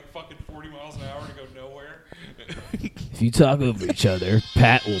40 miles an hour to go nowhere. If you talk over each other,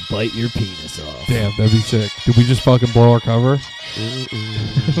 Pat will bite your penis off. Damn, that'd be sick. Did we just fucking blow our cover? We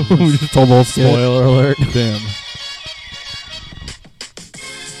just told the whole skit. Spoiler alert. Damn.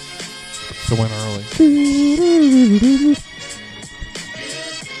 So went early.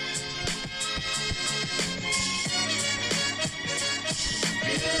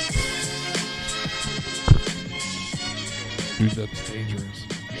 Dude, that's dangerous.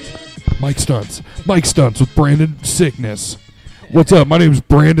 Mike Stunts with Brandon Sickness. What's up? My name's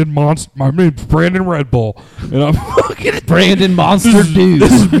Brandon My name's Brandon Red Bull, and I'm fucking Brandon Monster Dew.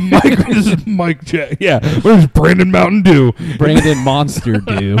 This is Mike Jack. Yeah, my name's Brandon Mountain Dew. Brandon Monster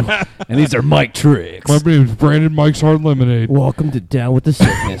Dew. And these are Mike Tricks. My name's Brandon Mike's Hard Lemonade. Welcome to Down with the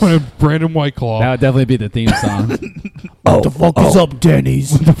Sickness. My name's Brandon White Claw. That would definitely be the theme song. What the fuck is up,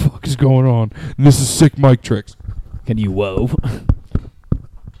 Denny's? What the fuck is going on? And this is Sick Mike Tricks. Can you whoa?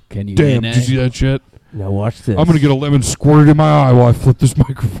 Can you Damn, did you see that shit? Now watch this. I'm going to get a lemon squirted in my eye while I flip this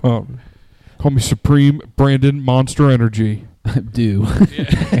microphone. Call me Supreme Brandon Monster Energy. Do.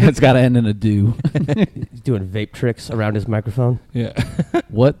 It's got to end in a do. He's doing vape tricks around his microphone. Yeah.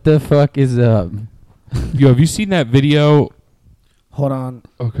 What the fuck is up? Yo, have you seen that video? Hold on.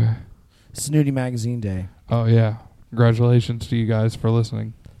 Okay. It's Nudie Magazine Day. Oh, yeah. Congratulations to you guys for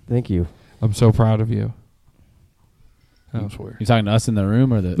listening. Thank you. I'm so proud of you. That was weird. You talking to us in the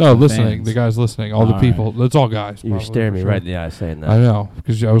room or the No, the listening. fans? The guys listening. All the people. That's all guys. You're probably, staring me for right sure. in the eye saying that. I know.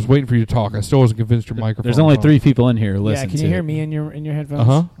 Because I was waiting for you to talk. I still wasn't convinced your microphone. There's only was 3 people in here listening. Yeah, can you hear me in your headphones?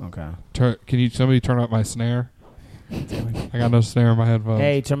 Uh-huh. Okay. Can somebody turn up my snare? I got no snare in my headphones.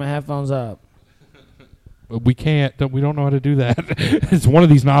 Hey, turn my headphones up. We can't. We don't know how to do that. It's one of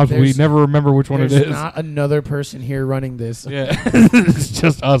these knobs. We There's- never remember which one it There's is. not another person here running this. Yeah. It's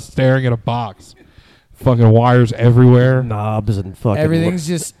just us staring at a box. Fucking wires everywhere. Knobs and fucking Everything's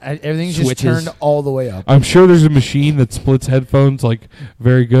just switches. turned all the way up. I'm sure there's a machine that splits headphones like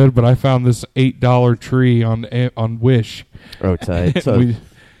very good, but I found this $8 tree on Wish. Oh, tight. So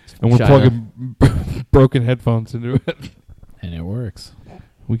and we're China. plugging broken headphones into it. And it works.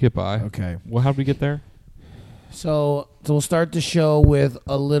 We get by. Okay. Well, how'd we get there? So we'll start the show with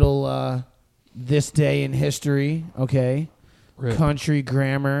a little this day in history. Okay. Rip. Country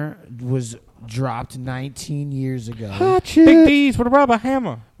Grammar was dropped 19 years ago. Big D's with a rubber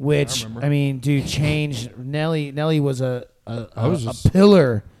hammer. Which, remember. I mean, dude, changed. Nelly was a just-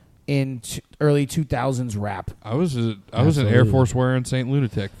 pillar in early 2000s rap. I was an Air Absolutely. Force wearing Saint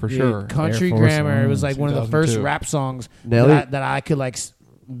Lunatic for Dude, sure. Country Air Force Grammar. It was One, like one of the first 2002. rap songs Nelly, that I could like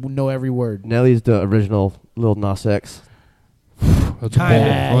know every word. Nelly's the original Lil Nas X. That's a bold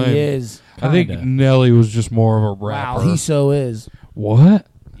Yeah, claim. he is. I think Kinda. Nelly was just more of a rapper. Wow, he so is. What?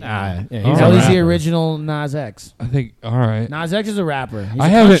 Yeah, All he's right. Nelly's the rapper. original Nas X. I think. All right. Nas X is a rapper. He's I a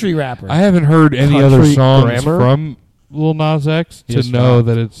haven't- country rapper. I haven't heard any Country other songs Grammar? from Lil Nas X He to just know dropped.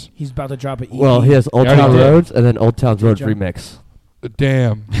 that it's He's about to drop an EP. Well, he has Old already Town did. Roads and then Old Town Roads John. remix.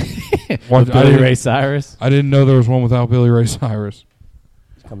 damn. With I Billy didn't- Ray Cyrus. I didn't know there was one without Billy Ray Cyrus.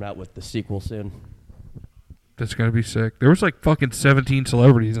 He's coming out with the sequel soon. That's gonna be sick. There was like fucking 17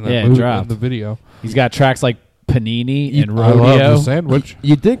 celebrities in that Yeah, it movie dropped. in the video. He's got tracks like Panini and I love Rodeo. the sandwich.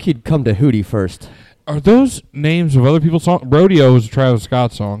 You'd think he'd come to Hootie first. Are those names of other people's songs? Rodeo is a Travis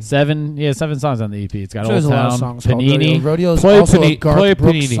Scott song. 7 songs on the EP. It's got So there's Old a lot of Town, songs called Panini. Rodeo. Rodeo is Play also Panini- a Garth play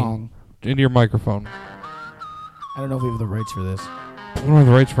Brooks Panini. song. Into your microphone. I don't know if we have the rights for this. I don't have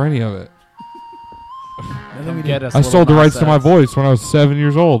the rights for any of it. I think we Get did. us I Little sold the Nas rights to my X. voice when I was 7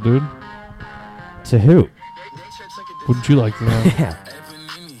 years old, dude. To who? Wouldn't you like to know? Yeah.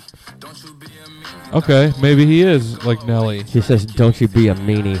 Okay, maybe he is like Nelly. He says, "Don't you be a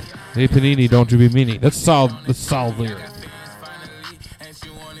meanie." Hey Panini, don't you be meanie. That's solid. That's solid lyric.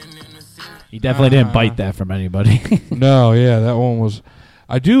 He definitely didn't bite that from anybody. No, yeah, that one was.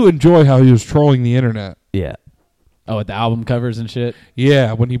 I do enjoy how he was trolling the internet. Yeah. Oh, with the album covers and shit.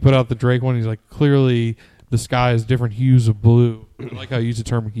 Yeah, when he put out the Drake one, he's like, clearly the sky is different hues of blue. I like how you use the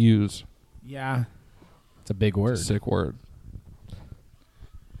term hues. Yeah. It's a big word. It's a sick word.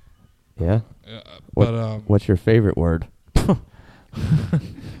 Yeah. But um, What's your favorite word? you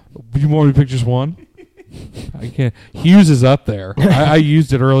want me to pick just one? I can't. Hughes is up there. I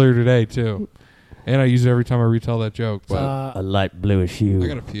used it earlier today too, and I use it every time I retell that joke. But A light bluish hue. I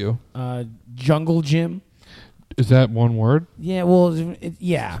got a few. Jungle Gym. Is that one word? Yeah, well,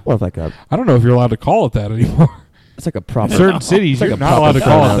 yeah. Well, it's like a. I don't know if you're allowed to call it that anymore. It's like a proper. In certain cities, like you're a not allowed to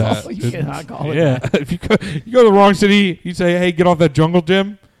proper call it pronoun. that. You cannot call it Yeah, if you go to the wrong city, you say, "Hey, get off that jungle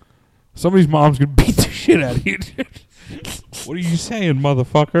gym." Somebody's mom's gonna beat the shit out of you. What are you saying,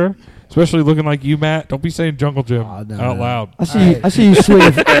 motherfucker? Especially looking like you, Matt. Don't be saying Jungle Gym Oh, no, out no. loud. I see. I see you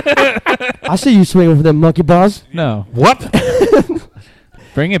swinging. I see you swinging for them monkey bars. No. What?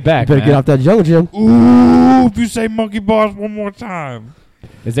 Bring it back, Better get man. off that jungle gym. Ooh, if you say monkey bars one more time.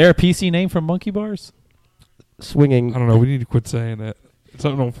 Is there a PC name for monkey bars? Swinging. I don't know. We need to quit saying it.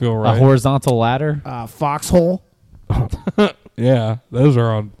 Something don't feel A right. horizontal ladder? Foxhole. Yeah, those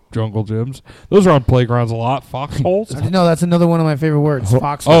are on jungle gyms. Those are on playgrounds a lot. Foxholes. No, that's another one of my favorite words.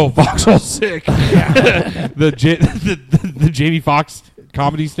 Foxhole. Oh, Foxhole's sick. the Jamie Foxx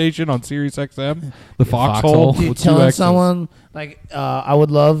comedy station on Sirius XM. The Foxhole. Dude, with two telling X's. someone like I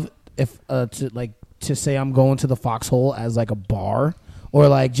would love if to say I'm going to the Foxhole as like a bar or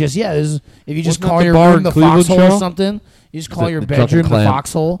like just if you just Wasn't call that the your bar room in the Cleveland Foxhole or show? something. You just call it your the Drunken bedroom the Clam?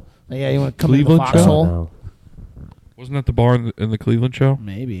 Foxhole. Like, yeah, you want to come Cleveland to the show? Foxhole? No. Wasn't that the bar in the Cleveland show?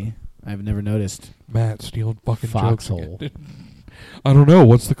 Maybe I've never noticed. Matt stealing fucking Foxhole. jokes again. I don't know.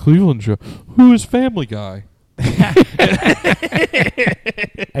 What's the Cleveland show? Who is Family Guy?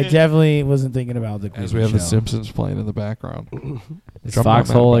 I definitely wasn't thinking about the Cleveland As we have show. The Simpsons playing in the background. Is Jump on that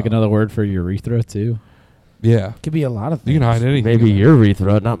foxhole like about. another word for urethra, too? Yeah. Could be a lot of things. You can hide anything. Maybe in your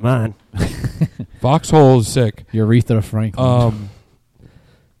urethra, not mine. there. Foxhole is sick. Urethra Franklin.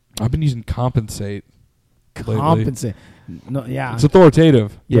 I've been using compensate. lately. Compensate. No, yeah. It's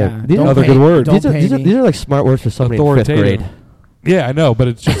authoritative. Yeah, These don't are Another pay- good word. don't These are, pay these, are, me. these are like smart words for somebody in fifth Authoritative. grade. Yeah, I know, but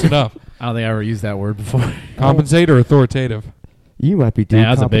it's just enough. I don't think I ever used that word before. Compensate or authoritative? You might be doing Yeah,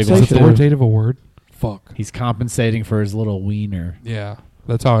 that's a big one, Is compensation. too. authoritative a word? Fuck. He's compensating for his little wiener. Yeah,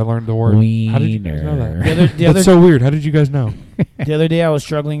 that's how I learned the word. How did you guys know that? The That's so weird. How did you guys know? The other day I was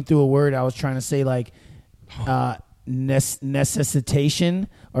struggling through a word. I was trying to say like necessitation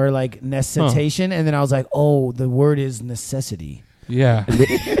or like necessitation, and then I was like, oh, the word is necessity. Yeah.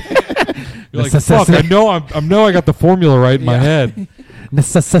 You're like, fuck, I know I got the formula right in my head.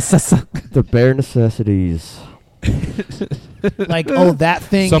 The bare necessities. Like, oh, that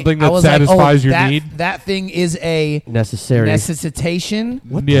thing. Something that I was like, satisfies your that, need? That thing is a Necessary. necessitation.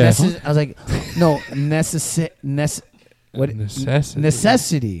 What the- Yeah. I was like, no, what? Necessity.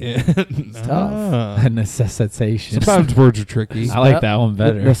 Necessity. It's tough. A necessitation. Sometimes words are tricky. I like that one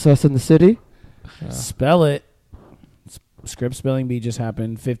better. Necess in the city? Spell it. Script spelling bee just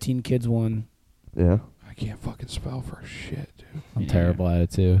happened. 15 kids won. Yeah. I can't fucking spell for shit, dude. I'm terrible at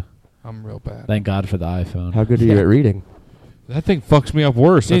it, too. I'm real bad. Thank God for the iPhone. How good are you at reading? That thing fucks me up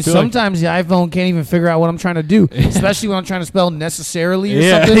worse. I Dude, feel like- sometimes the iPhone can't even figure out what I'm trying to do, especially when I'm trying to spell necessarily or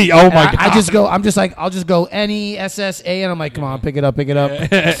Yeah. something. Oh And my I God. just go. I'm just like, I'll just go NESSA, and I'm like, come on, pick it up, pick it up.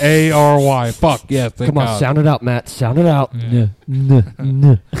 ARY. Fuck yes. Thank Come on, God. sound it out, Matt. Sound it out.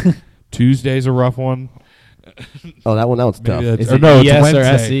 Tuesday's a rough one. Oh, that one's tough. Maybe that's, Is or it no, it's ES or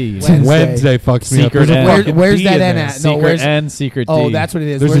Wednesday. SE? Wednesday fucks me up. Secret There's a N. fucking Where's D that in N there. at? No, Secret where's- N, secret D. Oh, that's what it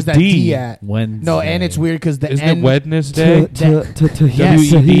is. There's Where's a that D. D at? Wednesday. No, and it's weird because the Isn't N, it Wednesday?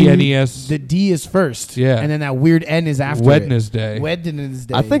 Yes. WEDNES. the D is first. Yeah. and then that weird N is after Wednesday. it.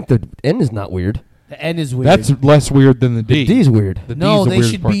 Wednesday. I think the N is not weird. the N is weird. That's less weird than the D. The D's weird. The No, D's the they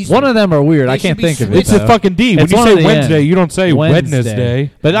weirdest should part. be- One of them are weird. They I can't should be think of it. It's a though. fucking D. When It's you one say of the Wednesday, N. you don't say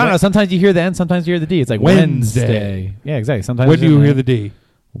Wednesday. But I don't know. Sometimes you hear the N, sometimes you hear the D. It's like Wednesday. Wednesday. Yeah, exactly. Sometimes When do you hear the D?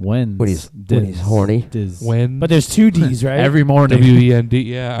 Wednesday. When he's horny. When? but there's two D's, right? Every morning. WEND.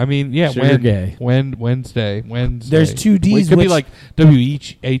 Yeah, I mean, yeah. Sure, you're gay. Wednesday. There's two D's. Well, it could be which like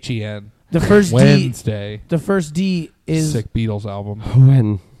WHEN. the first D. Wednesday. The first D is Sick Beatles album.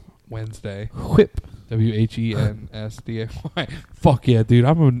 When? Wednesday. Whip. WHENSDAY. Fuck yeah,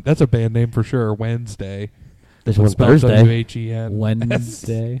 dude. That's a band name for sure. Wednesday. There's one Spelled Thursday. WHEN.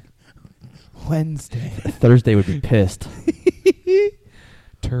 Wednesday. Wednesday. Thursday would be pissed.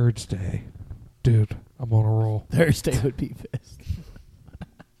 Turdsday. Dude, I'm on a roll. Thursday would be pissed.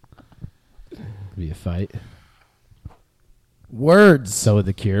 Be a fight. Words. So would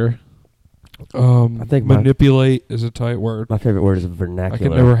the Cure. I think my- manipulate is a tight word. My favorite word is I vernacular.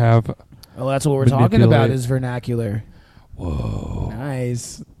 could never have. Oh, that's what we're talking about Manipulate. is vernacular. Whoa.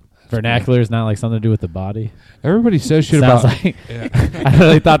 Nice. Vernacular is not like something to do with the body. Everybody says shit Sounds about. like Yeah. I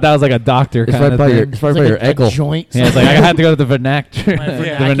really thought that was like a doctor It's kind right of by thing. your, it's right It's by like your a ankle. joint. Yeah, it's like I had to go to the vernacular. My The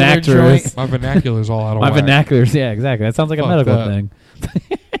vernacular vernacularist. joint. My vernacular's all out of My whack. vernaculars. Yeah, exactly. That sounds like a Fuck medical that. thing.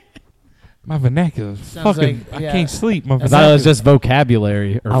 My vernacular's Sounds fucking. like- yeah. I can't sleep. My I thought it was vernacular. just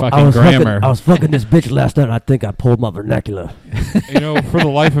vocabulary or I fucking was grammar. I was fucking this bitch last night and I think I pulled my vernacular. You know, for the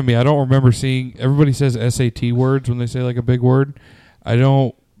life of me, I don't remember seeing. Everybody says SAT words when they say like a big word. I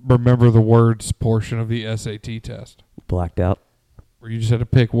don't remember the words portion of the SAT test Blacked out. where you just had to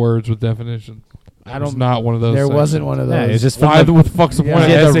pick words with definitions. I It was don't. not one of those. There sections. wasn't one of those. Yeah, it's just Why from the what the fuck's the Yeah. point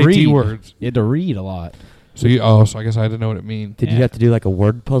You had of to SAT read. words? You had to read a lot. So so I guess I had to know what it means. Did you have to do like a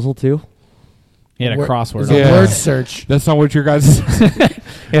word puzzle too? He had a crossword. It was a word search. That's not what your guys.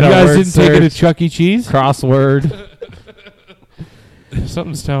 You guys didn't take it to Chuck E. Cheese. Crossword.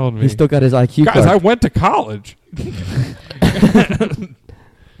 Something's telling me. He still got his IQ Guys, card. I went to college.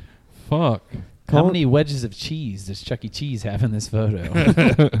 Fuck. How many wedges of cheese does Chuck E. Cheese have in this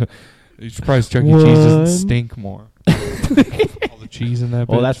photo? You surprised Chuck E. Cheese doesn't stink more. All the cheese in that.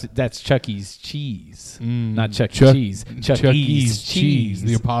 Well, bitch. that's Chuck E.'s cheese, not Chuck E. Chuck- Cheese. Chuck E.'s cheese.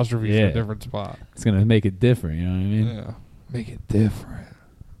 The apostrophe is in a different spot. It's gonna make it different. You know what I mean? Yeah, make it different.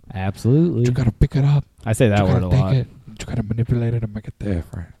 Absolutely. You gotta pick it up. I say that you word a lot. You gotta manipulate it and make it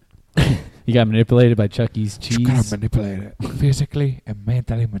different. You got manipulated by Chuck E.'s cheese. You gotta manipulate it physically and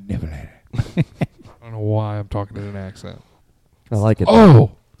mentally manipulate it. I don't know why I'm talking in an accent. I like it.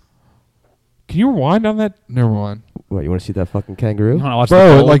 Oh, can you rewind on that? Never mind. What, you want to see that fucking kangaroo? You wanna watch Bro,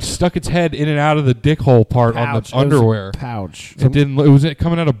 the it gold? like stuck its head in and out of the dick hole part on the underwear. Pouch. It didn't. It was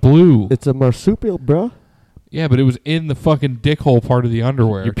coming out of blue. It's a marsupial, bro. Yeah, but it was in the fucking dick hole part of the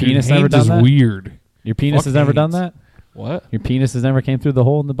underwear. Your Dude, penis Hanes never done is that? weird. Your penis Fuck has never done Hanes. that? What? Your penis has never came through the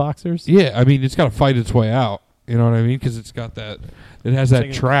hole in the boxers? Yeah, I mean, it's got to fight its way out. You know what I mean? Because it's got that. It has that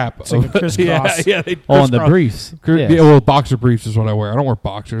like a- trap. it's like a crisscross. Yeah, they Oh, and the crisscross. briefs. Yeah, well, boxer briefs is what I wear. I don't wear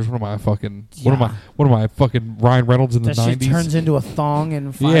boxers. What am I fucking? What am I fucking Ryan Reynolds in the That shit 90s? turns into a thong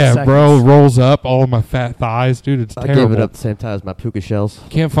in 5 Yeah, seconds. bro, it rolls up all of my fat thighs, dude. It's I terrible. gave it up at the same time as my puka shells.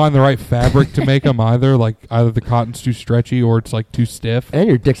 Can't find the right fabric to make them either. Like either the cotton's too stretchy or it's like too stiff. And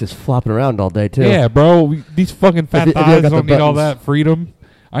your dick's just flopping around all day, too. Yeah, bro. These fucking fat Have you thighs got the don't need all buttons? that freedom.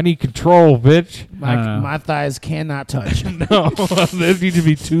 I need control, bitch. My thighs cannot touch. No, there need to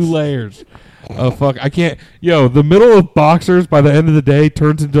be 2 layers. Oh fuck! I can't. Yo, the middle of boxers by the end of the day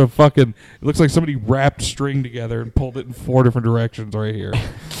turns into a fucking. It looks like somebody wrapped string together and pulled it in 4 different directions right here.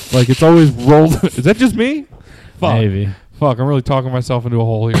 Like it's always rolled. Is that just me? Fuck. Maybe. Fuck! I'm really talking myself into a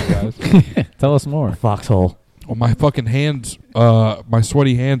hole here, guys. Tell us more. Foxhole. Well, my fucking hands, my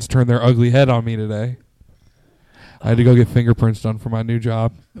sweaty hands turned their ugly head on me today. I had to go get fingerprints done for my new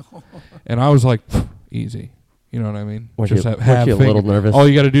job, and I was like, easy. You know what I mean? Weren't Just you- have weren't you a little nervous? All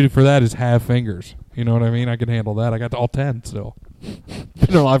you got to do for that is have fingers. You know what I mean? I can handle that. I got all 10 still.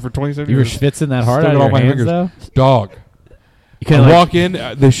 Been alive for 27 You were years. schwitzing that hard Still out got of all your my hands, fingers. though? Dog. You couldn't, I like, walk in,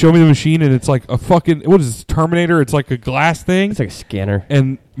 they show me the machine, and it's like a fucking, what is this, Terminator? It's like a glass thing. It's like a scanner.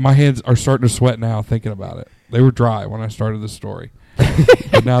 And my hands are starting to sweat now thinking about it. They were dry when I started this story.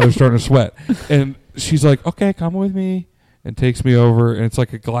 But now they're starting to sweat. And she's like, okay, come with me. And takes me over. And it's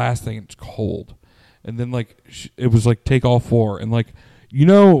like a glass thing. And it's cold. And then, like, it was like, take all 4. And, like, you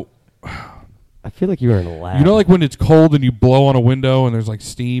know, I feel like you were in a lab. you know, like when it's cold and you blow on a window and there's like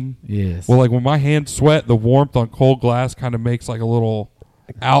steam? Yes. Well, like when my hands sweat, the warmth on cold glass kind of makes like a little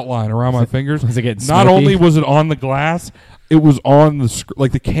outline around my fingers. Was it getting Not smoky? only was it on the glass, it was on the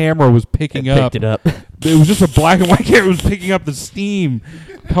like the camera was picking up. Picked it up. It was just a black and white camera. It was picking up the steam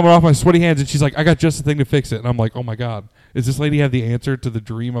coming off my sweaty hands, and she's like, "I got just the thing to fix it." And I'm like, "Oh my god, does this lady have the answer to the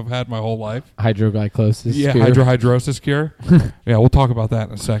dream I've had my whole life?" Hydroglycosis. Yeah, cure. hydrohydrosis cure. Yeah, we'll talk about that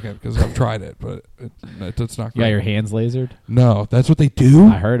in a second because I've tried it, but it's not. You got great. your hands lasered? No, that's what they do.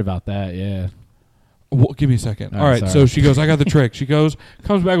 I heard about that, yeah. Well, give me a second. Oh, All right, sorry. so she goes, "I got the trick." She goes,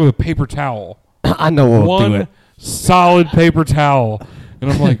 comes back with a paper towel. I know what will do One it. solid paper towel.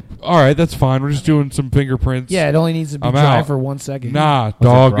 And I'm like, all right, that's fine. We're just doing some fingerprints. Yeah, it only needs to be I'm dry out. for 1 second. Nah, it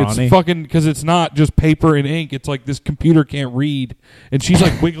dog. brawny? It's fucking, because it's not just paper and ink. It's like this computer can't read. And she's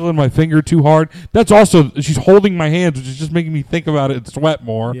like wiggling my finger too hard. That's also, she's holding my hands, which is just making me think about it and sweat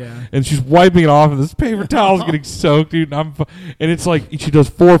more. Yeah. And she's wiping it off, and this paper towel's getting soaked, dude. And it's like, she does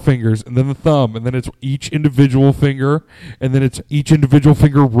 4 fingers, and then the thumb, and then it's each individual finger, and then it's each individual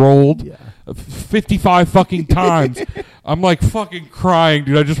finger rolled. Yeah. 55 fucking times. I'm like fucking crying,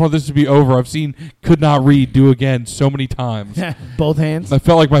 dude. I just want this to be over. I've seen Could Not Read do again so many times. Both hands. I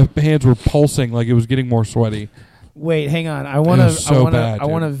felt like my hands were pulsing, like it was getting more sweaty. Wait, hang on. I want was so bad, I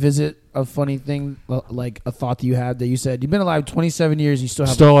want to dude. visit a funny thing, like a thought that you had that you said you've been alive 27 years. You still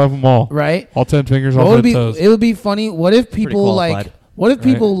have Still have them all. right. All 10 fingers, What all would 10 be? toes. It would be funny. What if people qualified. like? What if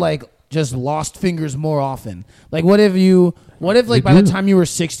Right. people like just lost fingers more often? Like, what if you? What if like They by the do. time you were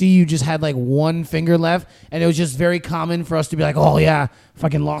 60, you just had like 1 finger left, and it was just very common for us to be like, oh yeah,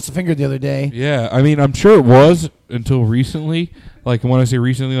 fucking lost a finger the other day. Yeah, I mean, I'm sure it was until recently. Like, when I say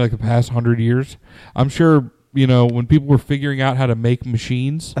recently, like the past 100 years. I'm sure, you know, when people were figuring out how to make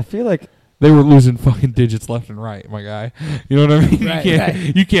machines, I feel like they were losing fucking digits left and right, my guy. You know what I mean?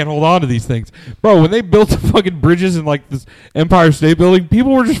 Right, You can't hold on to these things. Bro, when they built the fucking bridges in like this Empire State Building,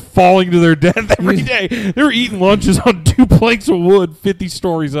 people were just falling to their death every day. They were eating lunches on 2 planks of wood 50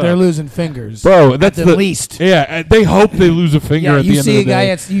 stories up. They're losing fingers. Bro, that's at the least. Yeah, they hope they lose a finger at the end of the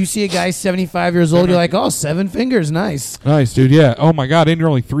day. You see a guy 75 years old, you're like, oh, 7 fingers, nice. Nice, dude, yeah. Oh, my God, and you're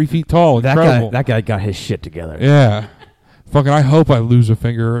only 3 feet tall. Incredible. That guy got his shit together. Yeah. Fucking, I hope I lose a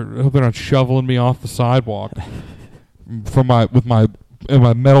finger. I hope they're not shoveling me off the sidewalk from my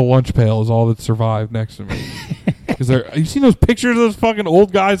metal lunch pail is all that survived next to me. Because you seen those pictures of those fucking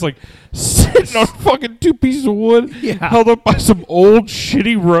old guys like sitting on fucking 2 pieces of wood, held up by some old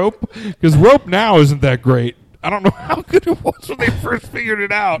shitty rope? Because rope now isn't that great. I don't know how good it was when they first figured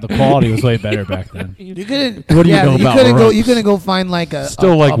it out. The quality was way better back then. You couldn't. What do you know about ropes? You couldn't go find like a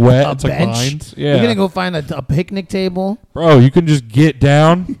Still a, like wet. A it's bench. like lines. Yeah. You're gonna go find a picnic table. Bro, you can just get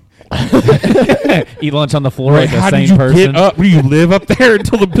down. Eat lunch on the floor Right, like the how same did you person. get up? Do you live up there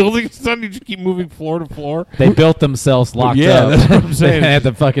until the building's done? You just keep moving floor to floor? They built themselves locked Yeah, up. that's what I'm saying. They had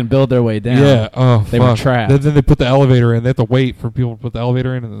to fucking build their way down. Yeah. Oh, They were fuck. trapped. Then they put the elevator in. They have to wait for people to put the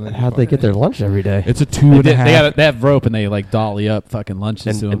elevator in. And then How'd they get their lunch every day? It's a 2.5. They have rope and they like dolly up fucking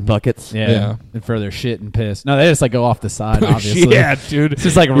lunches to them. And buckets. Yeah. And for their shit and piss. No, they just like go off the side, obviously. Yeah, dude. It's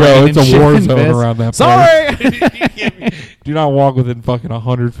just like it's a shit war and zone piss. around that Sorry! place. Do not walk within fucking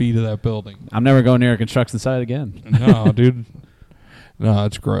 100 feet of that building. I'm never going near a construction site again. No, dude. No,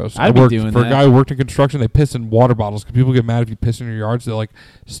 it's gross. I'd be doing for that. a guy who worked in construction, they piss in water bottles because people get mad if you piss in your yards. They like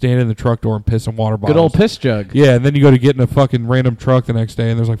stand in the truck door and piss in water bottles. Good old piss jug. Yeah, and then you go to get in a fucking random truck the next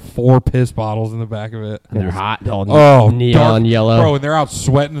day, and there's like 4 piss bottles in the back of it. And they're hot. Oh, neon dark, yellow. Bro, and they're out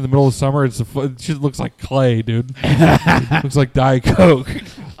sweating in the middle of summer. It just looks like clay, dude. Looks like Diet Coke.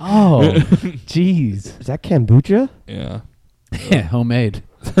 Oh, jeez. Is that kombucha? Yeah. Yeah, homemade.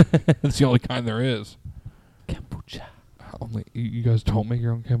 It's the only kind there is. Kombucha. You guys don't make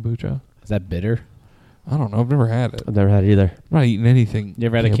your own kombucha? Is that bitter? I don't know. I've never had it. I've never had it either. I'm not eating anything. You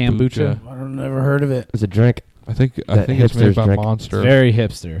ever had a kombucha? I've never heard of it. It's a drink. I think That it's made hipsters by drink. Monster. It's very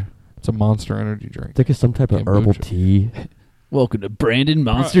hipster. It's a Monster energy drink. I think it's some type of herbal Kombucha. tea. Welcome to Brandon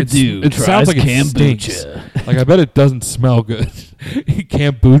Monster It's- Dude. it sounds like it stinks. Like, I bet it doesn't smell good.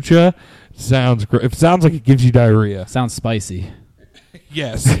 Kombucha sounds great. It sounds like it gives you diarrhea. Sounds spicy.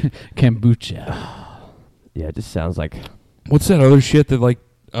 Yes. Kombucha. Yeah, it just sounds like... What's that other shit that like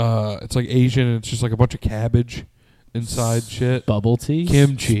it's like Asian and it's just like a bunch of cabbage inside shit? Bubble tea?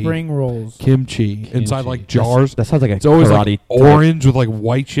 Kimchi. Spring rolls. Kimchi inside like Kimchi. jars. That sounds like a It's always karate like type. orange with like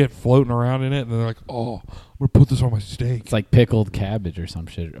white shit floating around in it, and they're like, "Oh, I'm gonna put this on my steak." It's like pickled cabbage or some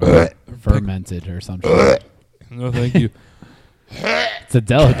shit. Or fermented or some shit. No, thank you. It's a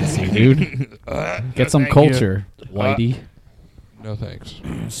delicacy, dude. Get some thank culture, Whitey. No thanks.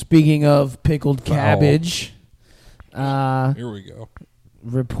 Speaking of pickled cabbage, Here we go.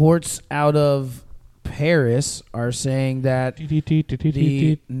 reports out of Paris are saying that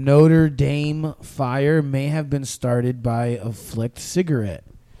the Notre Dame fire may have been started by a flicked cigarette.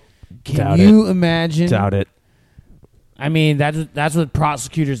 Can Doubt you imagine? Doubt it. I mean, that's what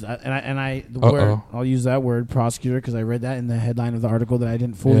prosecutors Uh-oh. I'll use that word prosecutor because I read that in the headline of the article that I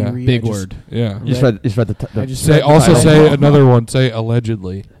didn't fully Yeah. read. Big I just- word. Yeah. You just read the... I just Say read the also title. say another one. Say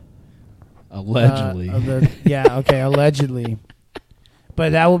allegedly. Allegedly. Allegedly.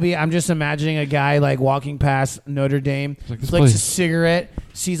 But that will be. I'm just imagining a guy like walking past Notre Dame, Like, this flicks a place- cigarette,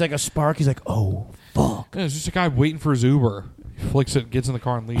 sees like a spark. He's like, "Oh fuck!" Yeah, it's just a guy waiting for his Uber. He flicks it, gets in the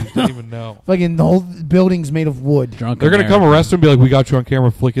car, and leaves. Doesn't even know. Fucking the whole building's made of wood. Drunk They're gonna come arrest him and be like, "We got you on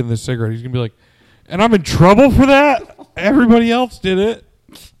camera flicking this cigarette." He's gonna be like, "And I'm in trouble for that? Everybody else did it.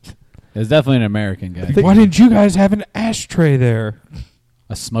 It's definitely an American guy. Why didn't you guys have an ashtray there?"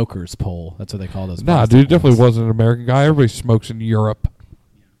 A smoker's pole. That's what they call those. Nah, plastic dude, it definitely poles. wasn't an American guy. Everybody smokes in Europe.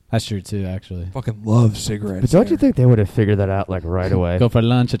 That's true too, actually. Fucking love cigarettes. But don't you think they would have figured that out like right away? Go for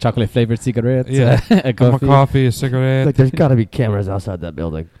lunch, a chocolate flavored cigarette. Yeah. a a coffee. coffee, a cigarette. Like, there's got to be cameras outside that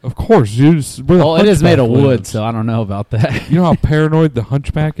building. Of course, dude. It's where the Well, it is made of Hunchback wood, lives. so I don't know about that. You know how paranoid the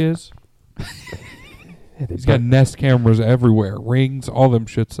Hunchback is? Yeah, they He's got Nest cameras everywhere, rings, all them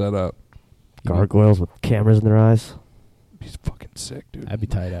shit set up. gargoyles with cameras in their eyes. He's fucking sick, dude. That'd be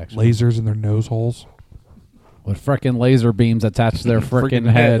tight, actually. Lasers in their nose holes. With frickin' laser beams attached to their frickin'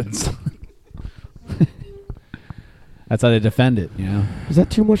 heads. That's how they defend it, you know, Is that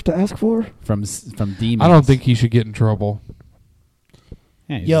too much to ask for? from demons. I don't think he should get in trouble.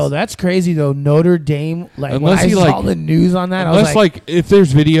 Yeah, he's Yo, just- that's crazy though. Notre Dame, like Unless when I he, saw like- the news on that, I was Unless, like, like, if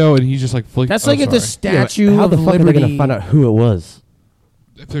there's video and he's just like flicking. that's like if the sorry. Statue How of the fuck are they Liberty. going to find out who it was?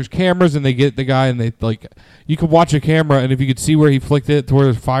 if there's cameras and they get the guy and they like, you could watch a camera and if you could see where he flicked it to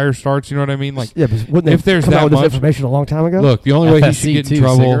where the fire starts, you know what I mean? Like, Yeah, but wouldn't if they there's come that out with much, this information a long time ago? look, the only way he should FSC get in too,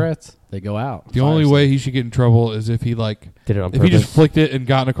 trouble. cigarettes, they go out. The only way he should get in trouble is if he like, Did it on if purpose. he just flicked it and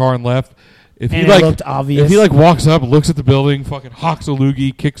got in a car and left. If And he it like, looked obvious. if he like walks up, looks at the building, fucking hawks a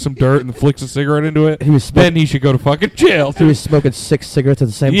loogie, kicks some dirt, and flicks a cigarette into it, He was then he should go to fucking jail. He was smoking 6 cigarettes at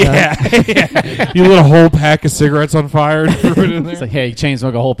the same time. Yeah, you lit a whole pack of cigarettes on fire and threw it in there. It's like, hey, you chain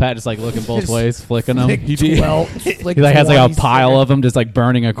smoke a whole pack, just like looking both Just ways, flicking them. He did. He like has like a pile of them, just like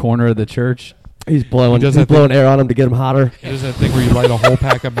burning a corner of the church. He's blowing, He does he's that blowing air on him to get him hotter. He does that thing where you light a whole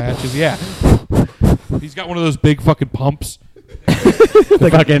pack of matches. Yeah, he's got one of those big fucking pumps, The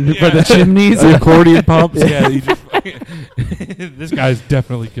fucking for the chimneys. the accordion pumps. Yeah, he just fucking this guy's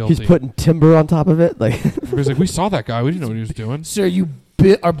definitely guilty. He's putting timber on top of it. Like, He's like, we saw that guy. We didn't know what he was doing. Sir, you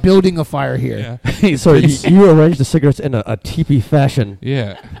are building a fire here. Yeah, so you arranged the cigarettes in a teepee fashion.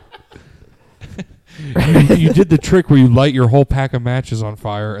 yeah. you did the trick where you light your whole pack of matches on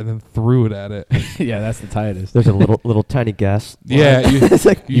fire and then threw it at it. Yeah, that's the tightest. There's a little tiny gas. Yeah, It's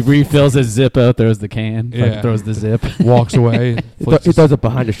like He refills his Zippo, throws the can, Yeah. like, throws the zip. walks away, flips he throws it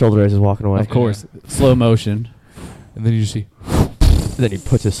behind his shoulder as he's walking away. Of course, slow motion, and then you just see, Then he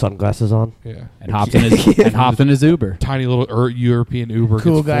puts his sunglasses on. yeah, and hopped in his Uber. tiny little European Uber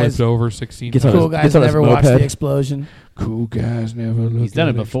Cool gets guys. flipped over 16 Gets times. on Cool his- guys gets on his never watched moped. the explosion. Cool guys never look. He's done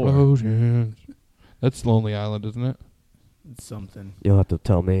at it before. explosions. That's Lonely Island, isn't it? It's something. You'll have to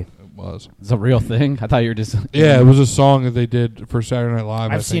tell me. It was. It's a real thing. I thought you were just. Yeah, it was a song that they did for Saturday Night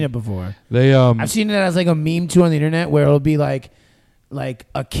Live. I've seen it before. They I've seen it as like a meme too on the internet where it'll be like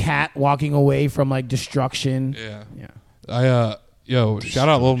a cat walking away from like destruction. Yeah. Yeah. Shout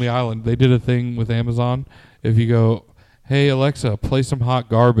out Lonely Island. They did a thing with Amazon. If you go, hey Alexa, play some hot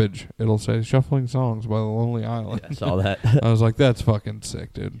garbage, it'll say Shuffling Songs by the Lonely Island. I saw that. I was like, that's fucking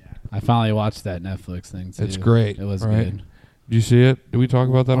sick, dude. I finally watched that Netflix thing too. It's great. It was right? good. Did you see it? Did we talk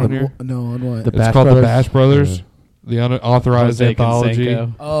about that on here? No, on what? The It's Bash called Brothers? The Bash Brothers, the unauthorized Jose anthology.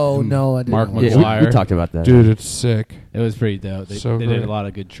 Canseco. Oh no, I didn't. Mark watch Yeah, it. McGuire. we talked about that. Dude, it's sick. It was pretty dope. They So did great. a lot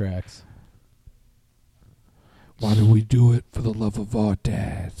of good tracks. Why do we do it? For the love of our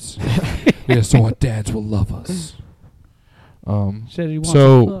dads. Yeah, so our dads will love us.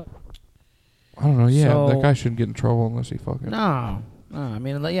 So I don't know. Yeah, So- that guy shouldn't get in trouble unless he fucking. No. I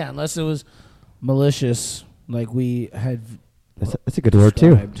mean, yeah, unless it was malicious, like we had. That's a good word,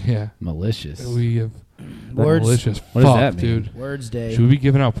 too. described. Yeah, Malicious. we have Words. malicious. What does Fuck, that mean? dude. Words Day. Should we be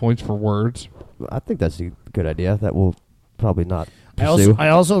giving out points for words? I think that's a good idea. That will probably not I pursue.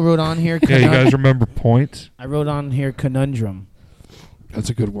 also wrote on here. Yeah, you guys remember points? I wrote on here conundrum. That's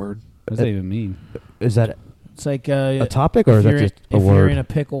a good word. What does that even mean? Is that It's like a topic or is that just a if you're word? in a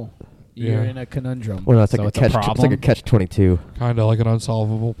pickle, you're Yeah. in a conundrum. Well, no, it's So like it's a a catch. It's like a problem? catch-22. Kind of like an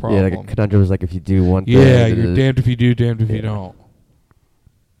unsolvable problem. Yeah, like a conundrum is like if you do one thing. Yeah, then you're it- damned if you do, damned if you Yeah. don't.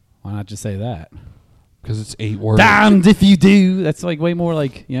 Why not just say that? Because it's 8 words. Damned if you do. That's like way more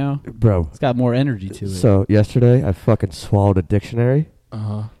like, you know, Bro, it's got more energy to it. so yesterday I fucking swallowed a dictionary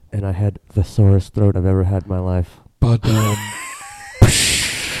Uh-huh. and I had the sorest throat I've ever had in my life. But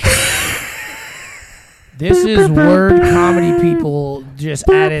This is word comedy, people, just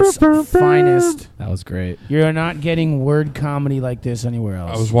at its finest. That was great. You're not getting word comedy like this anywhere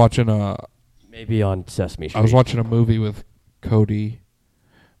else. I was watching Maybe on Sesame Street. I was watching a movie with Cody,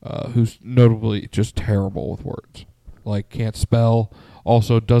 who's notably just terrible with words. Like, can't spell,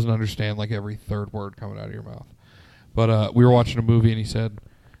 also doesn't understand, like, every third word coming out of your mouth. But we were watching a movie, and he said,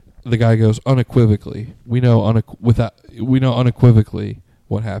 the guy goes, unequivocally, we know unequivocally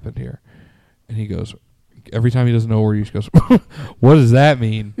what happened here. And he goes, every time he doesn't know a word, he just goes, what does that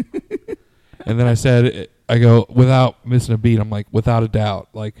mean? And then I go, without missing a beat, I'm like, without a doubt,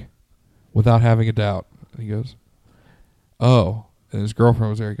 like, without having a doubt. And he goes, oh. And his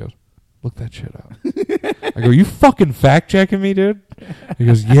girlfriend was there. He goes, look that shit up. I go, you fucking fact checking me, dude? He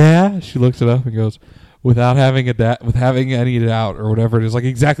goes, yeah. She looks it up and goes, without having any doubt or whatever it is, like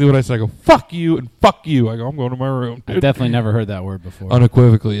exactly what I said. I go, fuck you and fuck you. I go, I'm going to my room. I've definitely never heard that word before.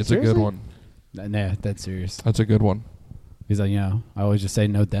 Unequivocally, it's a good Seriously? one. Nah, that's serious. That's a good one. He's like, you know, I always just say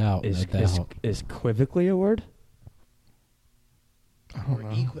no doubt. Is, no doubt. is quivocally a word? I don't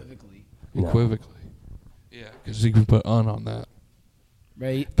know. equivocally, No. Equivocally. Yeah, because you can put on that.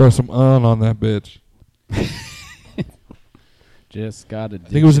 right? Throw some on that bitch. Just got it. I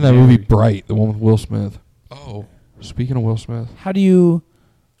think it was in that movie Bright, the one with Will Smith. Oh, speaking of Will Smith. Are you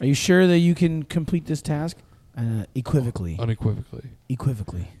sure that you can complete this task? Equivocally.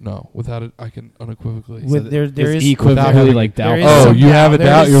 Unequivocally. No, without it, I can unequivocally. There is equivocally like doubt. Oh, you have a There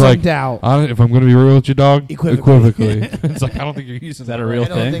doubt. is You're some like, doubt. if I'm going to be real with you, dog, Equivocally. It's like I don't think you're using that a real I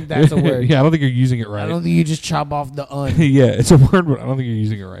don't thing? think that's a word. Yeah, I don't think you're using it right. I don't think you just chop off the Yeah, it's a word, but I don't think you're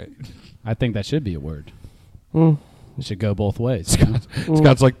using it right. I think that should be a word. Mm. It should go both ways. You know?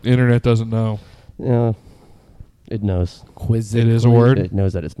 Scott's like, the internet doesn't know. Yeah. It knows. It is a word. It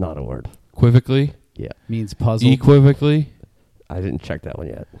knows that it's not a word. Quivocally. Yeah. Means puzzle. Equivocally. I didn't check that one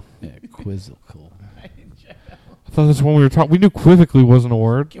yet. Yeah, quizzical. I thought that's when we were talking. We knew quivocally wasn't a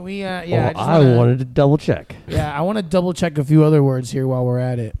word. Can we? Yeah. Well, I wanted to double check. Yeah, I want to double check a few other words here while we're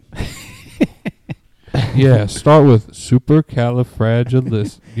at it. Yeah, start with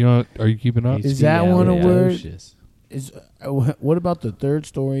supercalifragilistic. You know, are you keeping up? Is that one a word? Atrocious. Is what about the third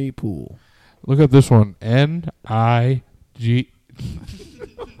story pool? Look at this one. N-I-G.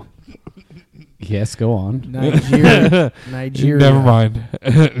 Yes, go on. Nigeria. Never mind.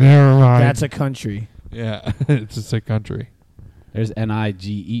 Never mind. That's a country. Yeah, it's just a country. There's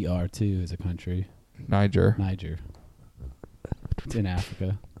Niger too as a country. Niger. It's in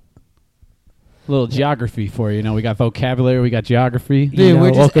Africa. A little geography for you. You know, we got vocabulary, we got geography. Dude, You know, we're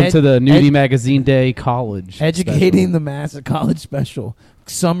just welcome to the Nudie Magazine Day College. Educating special. the mass at college special.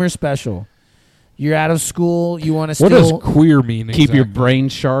 Summer special. You're out of school. You want to What still does queer mean Keep exactly? your brain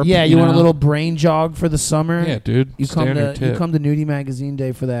sharp. Yeah, you want a know? little brain jog for the summer. Yeah, dude. You come Standard to tip. you come to Nudie Magazine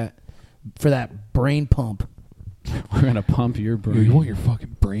Day for that brain pump. We're gonna pump your Yo, brain. you want your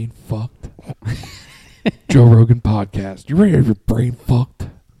fucking brain fucked? Joe Rogan podcast. You ready to have your brain fucked?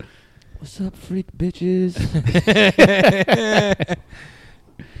 What's up, freak bitches?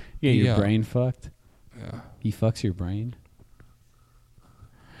 Yeah, your Yeah. brain fucked. Yeah. He fucks your brain.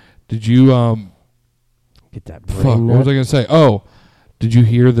 Did you Get that fuck, brain what was I nut. gonna say? Oh, did you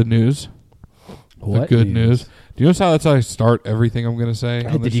hear the news? What The good news. Do you notice how that's how I start everything I'm gonna say Hey,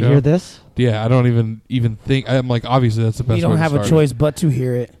 on the did you show? hear this? Yeah, I don't even think. I'm like, obviously that's the best. You don't way to have a start it. choice but to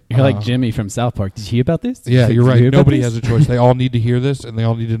hear it. You're like Uh, Jimmy from South Park. Did you hear about this? Yeah, Did you're you right. hear about Nobody this? has a choice. They all need to hear this, and they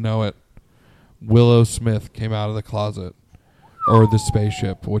all need to know it. Willow Smith came out of the closet, or the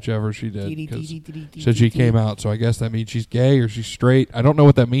spaceship, whichever she did. 'Cause said she came out, so I guess that means she's gay or she's straight. I don't know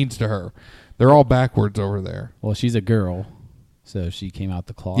what that means to her. They're all backwards over there. Well, she's a girl, so she came out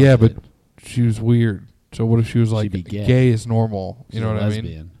the closet. Yeah, but she was weird. So what if she was like, She'd be gay. gay is normal? You She's know a what I mean?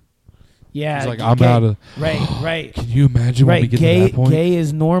 lesbian. Yeah, It's like, I'm gay- out of. Right. Can you imagine when we Right, get gay, to that point? gay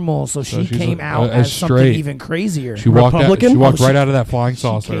is normal, so she she's came like, out as as something straight. even crazier. She walked out. Republican? She walked Oh, right she- out of that flying She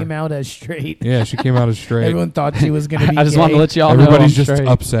saucer. came out as straight. Yeah, she came out as straight. Everyone thought she was going to be I just gay. wanted to let y'all know. Everybody's I'm just straight.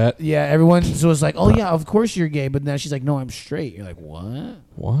 upset. Yeah, everyone was like, "Oh yeah, of course you're gay," but now she's like, "No, I'm straight." You're like, "What?"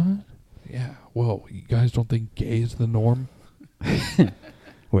 What? Yeah. Whoa, you guys don't think gay is the norm?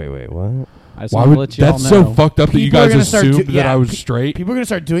 Wait, what? I just Why want to would let y'all that's know. so fucked up that you People are guys gonna start assumed do- that yeah, I was pe- straight? People are going to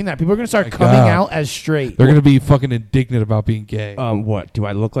start doing that. People are going to start My coming God. out as straight. They're gonna be fucking indignant about being gay. What? Do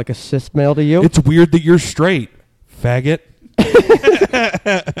I look like a cis male to you? It's weird that you're straight, faggot.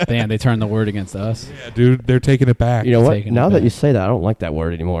 Damn, they turned the word against us. Yeah, dude, they're taking it back. You know what? taking it Now that back. you say that, I don't like that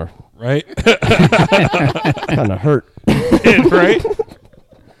word anymore. Right? Kind of hurt. Right?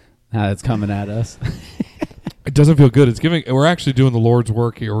 Now that's coming at us. It doesn't feel good. It's giving. We're actually doing the Lord's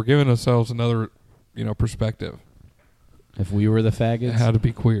work here. We're giving ourselves another, perspective. If we were the faggots, How to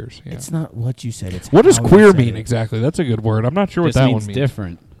be queers. Yeah. It's not what you said. It's What does how you queer said mean it. exactly? That's a good word. I'm not sure what just that means one means.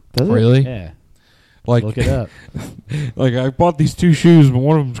 different. Does it? Really? Yeah, Like, look it up. like I bought these two shoes, but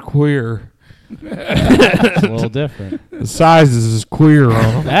one of them's queer. It's a little different. The sizes is queer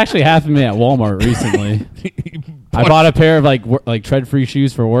on That actually happened to me at Walmart recently. them. I bought a pair of like tread-free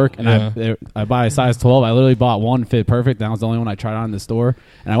shoes for work, and Yeah. I bought a size 12. I literally bought one, fit perfect. That was the only one I tried on in the store.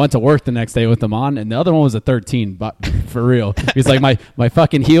 And I went to work the next day with them on, and the other one was a 13. But for real, it's like my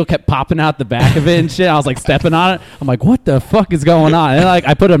fucking heel kept popping out the back of it and shit. I was like stepping on it. I'm like, what the fuck is going on? And like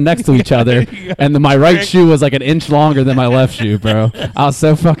I put them next to each other, and my right shoe was like an inch longer than my left shoe, bro. I was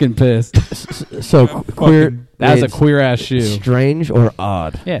so fucking pissed. So queer. That was a means queer ass shoe. Strange or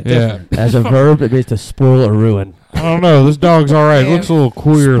odd. Yeah, Yeah. different. As a verb, it means to spoil or ruin. I don't know. This dog's all right. Man, Looks a little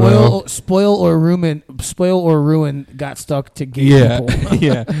queer though. Spoil or ruin got stuck to gay Yeah, people.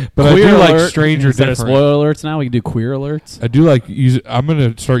 yeah. But Queer I do like alert. stranger Instead of different. spoiler alerts now, we can do queer alerts. I do like use. I'm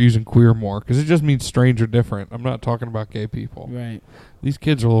gonna start using queer more because it just means strange or different. I'm not talking about gay people. Right. These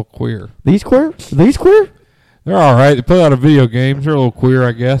kids are a little queer. These queer? These queer? They're all right. They play a lot of video games. They're a little queer,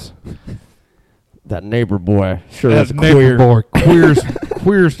 I guess. That neighbor boy. Sure, That's that's neighbor queer. boy.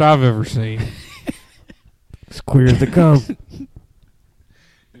 Queerest I've ever seen. As queer as they come.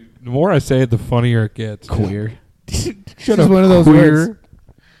 The more I say it, the funnier it gets. Queer. Shut This up. is one of those queer. words.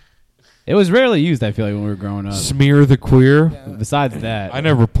 It was rarely used, I feel like, when we were growing up. Smear the queer. Besides that, I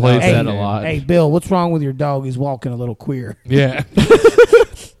never played that that a lot. Hey, Bill, what's wrong with your dog? He's walking a little queer. Yeah.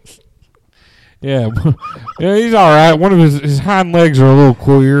 Yeah. Yeah, he's all right. One of his hind legs are a little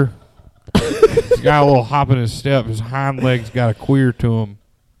queer. He's got a little hop in his step. His hind legs got a queer to him.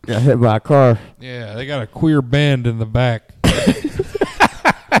 Got hit by a car. Yeah, they got a queer bend in the back.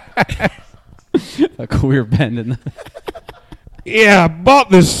 A queer bend in the... Yeah, I bought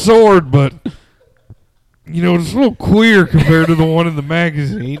this sword, but you know, it's a little queer compared to the one in the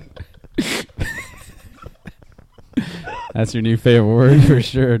magazine. That's your new favorite word for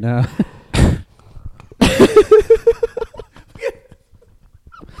sure now.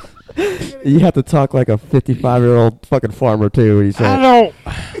 You have to talk like a 55-year-old fucking farmer too when you say I it.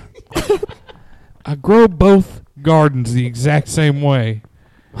 don't. I grow both gardens the exact same way.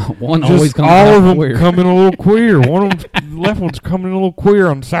 One Just always comes all out of them queer. come in a little queer. One of them, the left one's coming in a little queer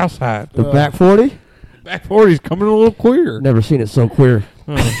on the south side. The back 40? Back 40's coming in a little queer. Never seen it so queer.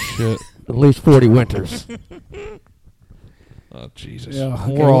 Oh shit. At least 40 winters. Oh Jesus. Yeah,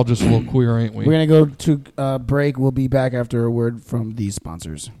 okay. We're all just a little queer, ain't we? We're going to go to break. We'll be back after a word from these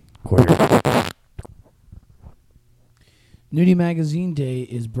sponsors. Queer. Nudie Magazine Day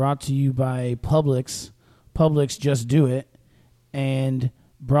is brought to you by Publix. Publix, just do it. And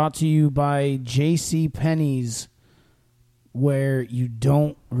brought to you by J.C. Penney's, where you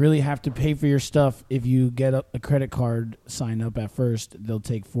don't really have to pay for your stuff. If you get a credit card sign up at first, they'll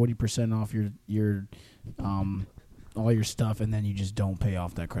take 40% off your all your stuff, and then you just don't pay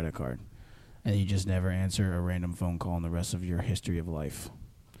off that credit card. And you just never answer a random phone call in the rest of your history of life.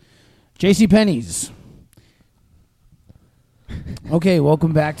 J.C. Penney's. Okay,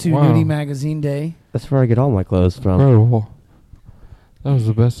 welcome back to Wow. Nudie Magazine Day. That's where I get all my clothes from. Incredible. That was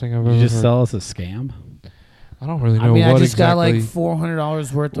the best thing I've ever You just heard. sell us a scam? I don't really know I mean, what I just got exactly. like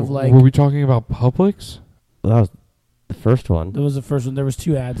 $400 worth of like. Were we talking about Publix? Well, that was the first one. That was the first one. There was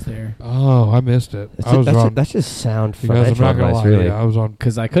 2 ads there. Oh, I missed it. That's, I was wrong. that's just sound Because I'm financial not gonna advice, lie, really. I was on.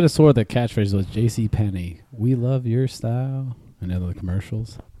 Because I could have swore the catchphrase was J.C. Penney. We love your style. And the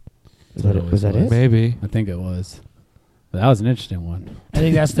commercials. Was that it? Was that it? Maybe. I think it was. But that was an interesting one. I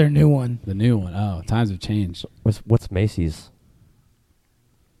think that's their new one. The new one. Oh, times have changed. What's Macy's?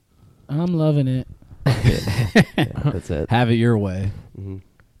 I'm loving it. Yeah, that's it. Have it your way. Mm-hmm.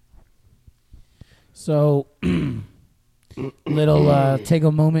 So, little take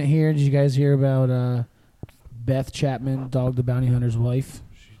a moment here. Did you guys hear about Beth Chapman, Dog the Bounty Hunter's wife?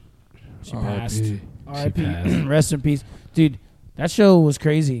 She passed. R.I.P. passed. Rest in peace, dude. That show was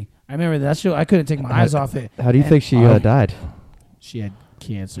crazy. I remember that show. I couldn't take my eyes off it. How do you And think she died? She had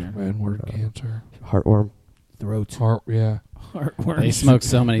cancer, Man, word cancer. Heartworm. throat, Heart, yeah. heartworms. They smoked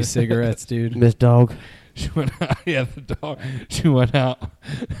so many cigarettes, dude. Miss Dog. She went out. Yeah, the dog. She went out.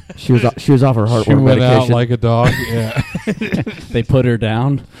 She was off her heartworm She went out medication. like a dog. Yeah. They put her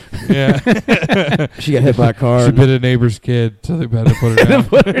down. Yeah. She got hit by a car. She bit a neighbor's kid, so they had to put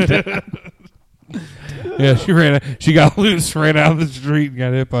her down. Yeah, she ran. She got loose, ran out of the street, and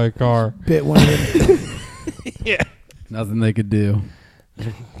got hit by a car. bit one of them. Yeah. Nothing they could do.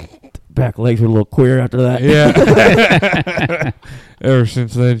 Back legs were a little queer after that. Yeah. Ever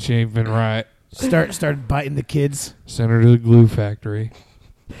since then, she ain't been right. Started biting the kids. Sent her to the glue factory.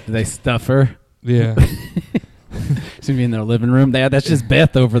 Did they stuff her? Yeah. She's gonna be in their living room. That's just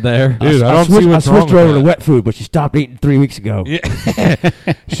Beth over there. Dude, I don't see I what's wrong switched her over with to that. wet food, but she stopped eating 3 weeks ago.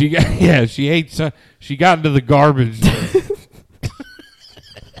 Yeah. She ate some. She got into the garbage.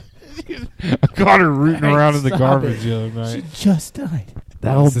 I caught her rooting Hey, around in the stop garbage it. the other night. She just died.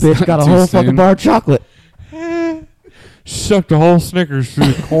 That old This is bitch not got a too whole soon. fucking bar of chocolate. She sucked a whole Snickers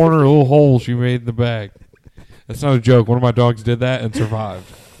through the corner, a little hole she made in the bag. That's not a joke. One of my dogs did that and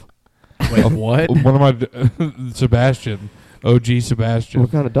survived. Wait, what? One of my Sebastian, OG Sebastian.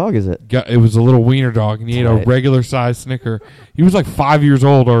 What kind of dog is it? It was a little wiener dog, and he ate a Right. regular size Snicker. He was like 5 years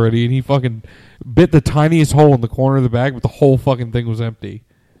old already, and he fucking bit the tiniest hole in the corner of the bag, but the whole fucking thing was empty.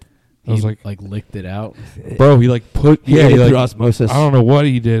 I was He, like, licked it out. bro, he like put Yeah, he like, through osmosis. I don't know what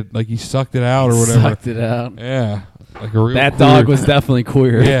he did. Like he sucked it out or whatever. Sucked it out. Yeah, like a real That queer- dog was definitely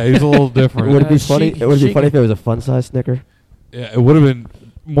queer. Yeah, he was a little different. Would it be She- funny? It would she be funny could- if it was a fun size Snicker. Yeah, it would have been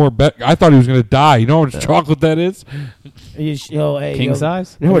more. I thought he was gonna die. You know how much chocolate that is? Hey, King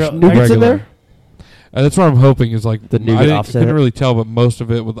size? You know how much Real- nougat's in regular. there? That's what I'm hoping is like The nougat I offset couldn't it? really tell, but most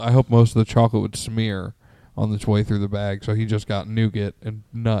of it. I hope most of the chocolate would smear on its way through the bag. So he just got nougat and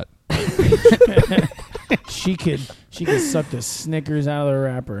nut. She could suck the Snickers out of the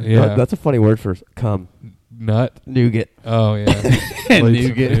wrapper. Yeah, That's a funny word for cum. nut. Nougat. Oh yeah, Plates of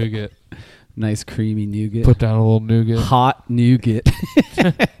Nougat. nougat. Nice creamy nougat. Put down a little nougat. Hot nougat.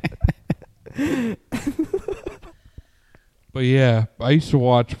 But yeah, I used to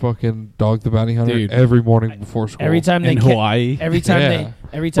watch fucking Dog the Bounty Hunter Dude. every morning before school. Every time they In Hawaii. every time Yeah.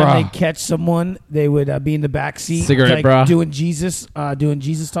 they Bruh. catch someone, they would be in the back seat, Cigarette, like, bruh. doing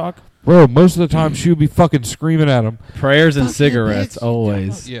Jesus talk. Bro, most of the time she would be fucking screaming at him. Prayers and Fuck you, cigarettes, bitch.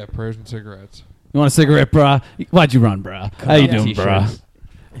 always. Yeah, prayers and cigarettes. You want a cigarette, bruh? Why'd you run, bruh? How you Yeah. doing, T-shirts.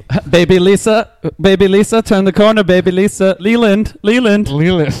 bruh? Baby Lisa, turn the corner, baby Lisa. Leland. Leland,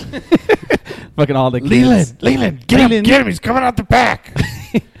 Fucking all the kids. Leland, Leland. get him, he's coming out the back.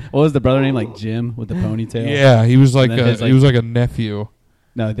 What was the brother name? Like Jim with the ponytail? Yeah, he was like And then his, he was like a nephew.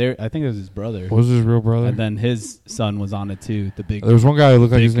 No, I think it was his brother. What was his real brother? And then his son was on it too. The big. There was one guy who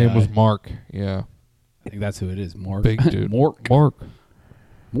looked like big his name guy. was Mark. Yeah, I think that's who it is. Mork. big dude. Mork.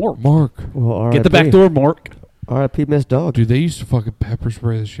 Mark. Well, Get the back door, Mork. R.I.P. Miss Dog. Dude, they used to fucking pepper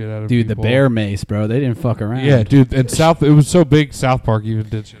spray the shit out of Dude, the people. bear mace, bro. They didn't fuck around. Yeah, dude, and it was so big. South Park even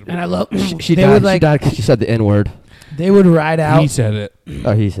did shit. And I love She they died. would She like died because she said the N-word. they would ride out. He said it.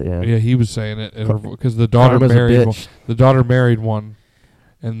 Oh, he said, yeah. Yeah, he was saying it because the daughter Karma's a married. bitch. The daughter married one,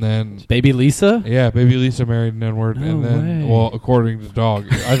 and then Baby Lisa? yeah, baby Lisa married an N-word, No and then way. well, according to Dog,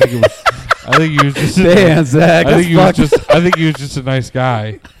 I think it was. I think he was just. Damn, Zach. I think he was just. I think he was just a nice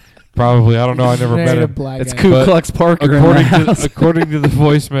guy. Probably. I don't know. I never met Married a him. black It's guy. Ku But Klux Parker in the According house. to according to the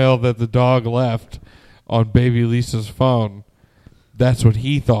voicemail that the dog left on baby Lisa's phone, that's what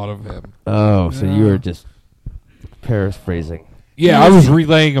he thought of him. Oh, so you Oh. were just paraphrasing. Yeah, I was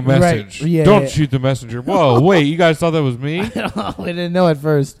relaying a Right. message. Yeah, Don't yeah. shoot the messenger. Whoa, wait, you guys thought that was me? We didn't know at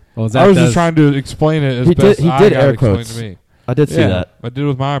first. Well, I Zach was just does- trying to explain it as He best did- he I did got air explained quotes. to me. I did see that. I did it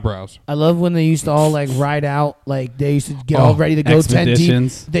with my eyebrows. I love when they used to all like ride out, like they used to get all ready to go 10 deep.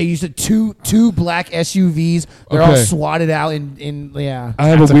 Expeditions. They used to two black SUVs. They're all Okay. swatted out in yeah. I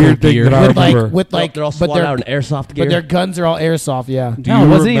have That's a a cool weird thing gear. that I With like remember. with like they're all but swatted out in airsoft gear. but their guns are all airsoft. Yeah. Do No, you it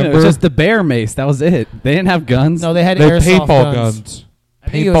wasn't even. It was remember? just the bear mace. That was it. They didn't have guns. No, they had They airsoft paintball guns. guns. I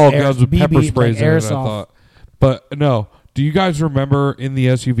think it was Paintball air- guns with pepper BB, sprays like in it, I airsoft. thought. But no, do you guys remember in the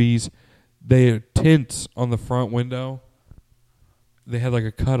SUVs, they had tints on the front window? They had like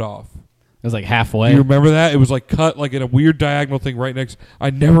a cutoff. It was like Do halfway. you remember that? It was like cut like in a weird diagonal thing right next.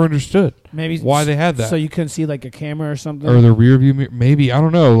 I never understood Maybe why they had that. So you couldn't see like a camera or something. Or the rear view mirror. Maybe, I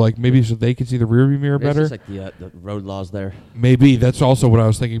don't know. Like maybe so they could see the rear view mirror It's better. just like the road laws there. Maybe that's also what I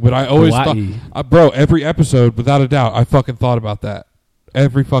was thinking. But I always Hawaii. thought, bro, every episode, without a doubt, I fucking thought about that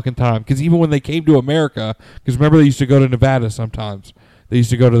every fucking time. Because even when they came to America, because remember they used to go to Nevada sometimes. They used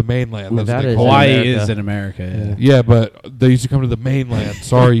to go to the mainland. That's what Nevada they is call Hawaii it. America. is in America. Yeah, but they used to come to the mainland.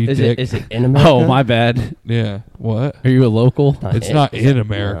 Sorry, you Is dick. it in America? Oh, my bad. Yeah, what? Are you a local? It's not in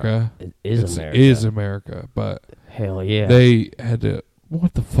America. It is It's- America. It is America, but Hell yeah. they had to.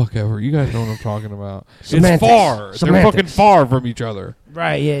 What the fuck ever? You guys know what I'm talking about. Semantics. It's far. They're Semantics. fucking far from each other.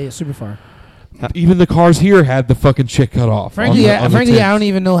 Right? Yeah, super far. Even the cars here had the fucking shit cut off. Frankly, on the I tints. don't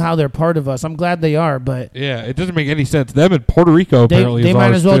even know how they're part of us. I'm glad they are, but Yeah, it doesn't make any sense. Them in Puerto Rico apparently they is might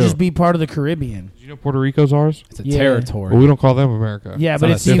ours as well too. just be part of the Caribbean. Did you know Puerto Rico's ours? It's a Yeah. territory. Well, we don't call them America. Yeah, It's but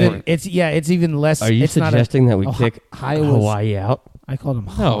not it's a even different- it's even less. Are you it's suggesting that we Ohio- kick Iowa's- Hawaii out? I called them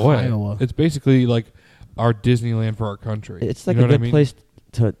No way. Iowa. It's basically like our Disneyland for our country. It's like You know a what I good mean? place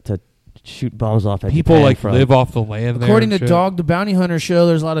to shoot bombs off at People Japan like from. live off the land there. According to and shit. Dog the Bounty Hunter show,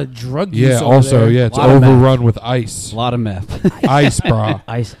 there's a lot of drug use. Yeah, over also, there. yeah, it's Lot of overrun with ice. A lot of meth. Ice, brah.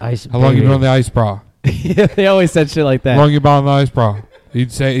 Ice. How long you baby. been on the ice, brah? Yeah, they always said shit like How that. long you been on the ice, brah?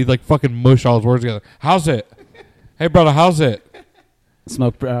 He'd like fucking mush all his words together. How's it? Hey, brother, how's it?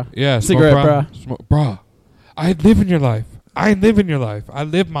 Smoke, bro. Yeah, Cigarette, smoke, brah. Smoke, brah. I live in your life. I live in your life. I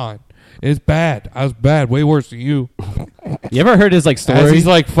live mine. It's bad. I was bad. Way worse than you. You ever heard his like As story? he's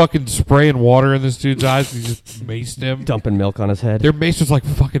like fucking spraying water in this dude's eyes, he just maced him. Dumping milk on his head. Their mace was like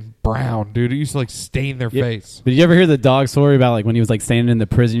fucking brown, dude. It used to like stain their Yep. face. But did you ever hear the dog story about like when he was like standing in the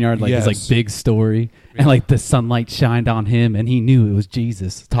prison yard, like his like Yes. big story, Yeah. and like the sunlight shined on him, and he knew it was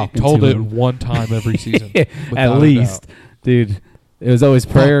Jesus They talking told to it him. one time every season. At without a least, dude. It was always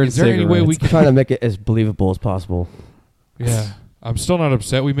prayer and is there any way we cigarettes. Trying to make it as believable as possible. Yeah. I'm still not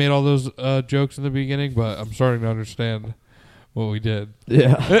upset we made all those jokes in the beginning, but I'm starting to understand what we did.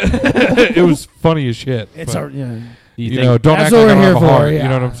 Yeah. It was funny as shit. It's but, our yeah. You you think know, don't That's act what like I we're don't have here a for, heart. yeah. You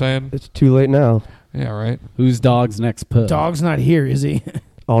know what I'm saying? It's too late now. Yeah, right. whose dog's next pup? Dog's not here, is he?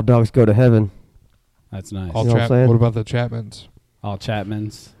 All dogs go to heaven. That's nice. All You know what I'm saying? What about the Chapmans? All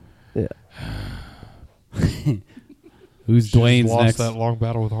Chapman's. Yeah. Who's She just Dwayne's lost next? that long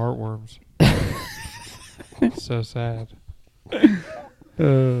battle with heartworms. So sad.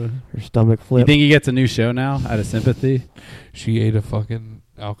 Her stomach You flipped. think he gets a new show now out of sympathy? She ate a fucking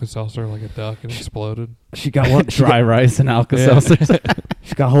Alka-Seltzer like a duck and exploded. She got one. Dry rice and Alka-Seltzer.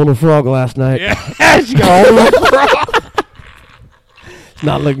 She got hold of a frog last night. Yeah, she got hold of a frog.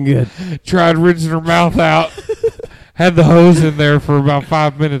 Not looking good. Tried rinsing her mouth out. Had the hose in there for about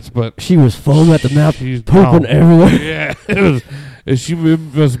 5 minutes, but She was foaming at the mouth, she's pooping gone. everywhere. Yeah, it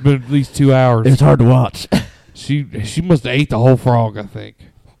must have been at least 2 hours. It was hard to watch. She must have ate the whole frog, I think.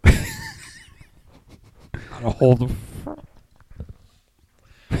 Gotta hold the frog.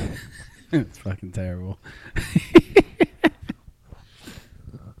 It's fucking terrible.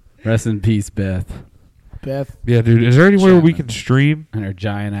 Rest in peace, Beth, Beth. Yeah, dude. Is there anywhere we Chapman. can stream? and her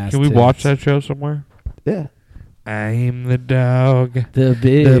giant ass. Can we tits. watch that show somewhere? Yeah. I'm the dog. The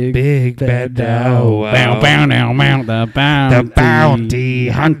big bad dog. Bow, bow, now, mount the bounty. The bounty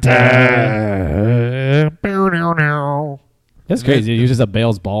hunter. Bow, now, now. That's crazy. You're just a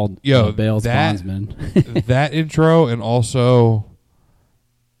Bale's Yo, Bale's that- bondsman. That intro and also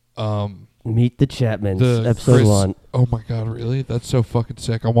Meet the Chapmans, the episode Chris- 1. Oh my god, really? That's so fucking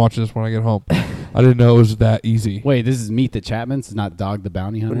sick. I'm watching this when I get home. I didn't know it was that easy. Wait, this is Meet the Chapmans. It's not Dog the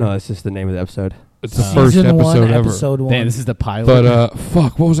Bounty Hunter. No, it's just the name of the episode. It's the first Season episode 1, ever. Episode 1. Damn, this is the pilot. But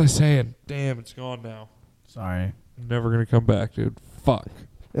fuck, what was I saying? Damn, it's gone now. Sorry. I'm never gonna come back, dude. Fuck.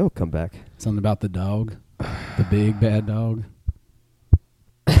 It'll come back. Something about the dog, the big bad dog.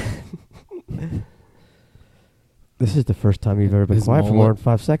 This is the first time you've ever been His quiet for mullet. more than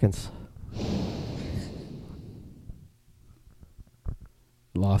 5 seconds.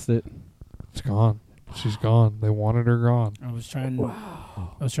 Lost it. It's gone. She's gone. They wanted her gone. I was trying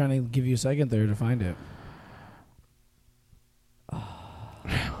to give you a second there to find it.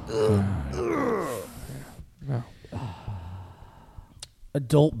 No.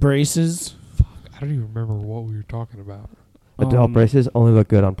 Adult braces. I don't even remember what we were talking about. Adult braces only look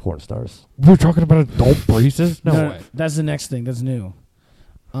good on porn stars. We were talking about adult braces? No way. That's the next thing. That's new.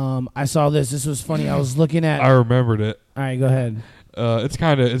 I saw this. This was funny. I was looking at. I remembered it. All right, go ahead. It's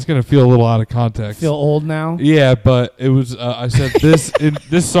gonna feel a little out of context. Feel old now? Yeah, but it was. I said this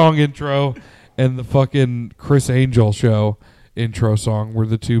this song intro and the fucking Chris Angel show intro song were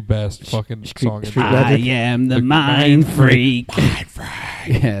the two best fucking song Street intros. Magic. am The mind freak.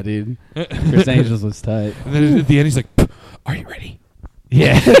 Yeah, dude. Chris Angels was tight. And then at the end, he's like, "Are you ready?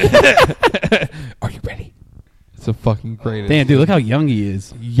 Yeah. Are you ready?" It's a fucking great. Damn, dude, look how young he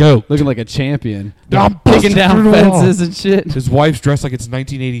is. Yo, Looking like a champion. I'm Kicking down through the wall. fences and shit. His wife's dressed like it's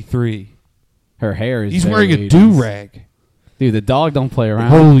 1983. Her hair is He's very wearing a 80s. do-rag. Dude, the dog don't play around.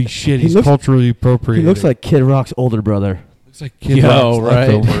 Holy shit, He he's looks- culturally appropriated. He looks like Kid Rock's older brother. Looks like Kid Yo, Rock's right.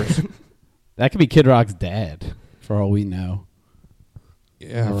 leftovers. That could be Kid Rock's dad, for all we know.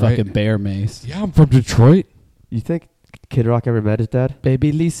 Yeah, right. Fucking bear mace. Yeah, I'm from Detroit. You think Kid Rock ever met his dad?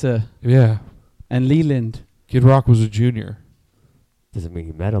 Baby Lisa Yeah, and Leland. Kid Rock was a junior. Doesn't mean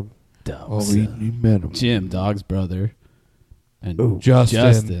you met him. Oh, he met him. Jim, dog's brother. And Ooh.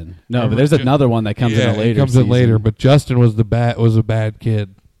 Justin. No, but there's another one that comes in a later he comes season. in later. But Justin was a bad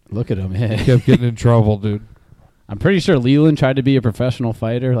kid. Look at him. He Yeah. kept getting in trouble, dude. I'm pretty sure Leland tried to be a professional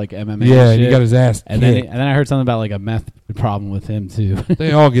fighter, like MMA. Yeah, and and he shit. got his ass and then kicked. I heard something about like a meth problem with him too.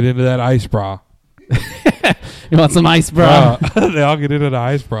 They all get into that ice bra. You want some ice, bro? They all get into the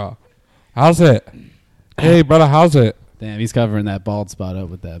ice bra. How's it? Hey, brother, how's it? Damn, he's covering that bald spot up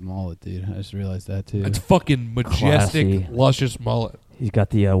with that mullet, dude. I just realized that too. It's fucking majestic, Classy. luscious mullet. He's got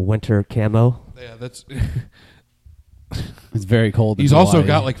the winter camo. Yeah, that's. It's very cold. in He's also Hawaii.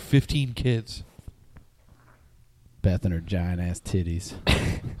 got like 15 kids. Beth and her giant ass titties.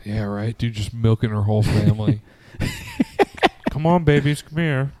 Yeah, right. Dude, just milking her whole family. Come on, babies, come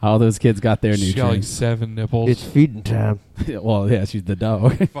here. All those kids got their She's got like nutrients. 7 nipples. It's feeding time. Well, yeah, she's the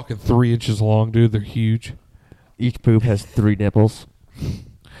dog. Fucking 3 inches long, dude. They're huge. Each boob has 3 nipples.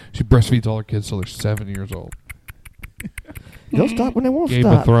 She breastfeeds all her kids till they're 7 years old. They'll stop when they won't Game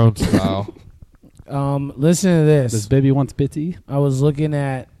of stop. Thrones style. Listen to this. This baby wants bitty. I was looking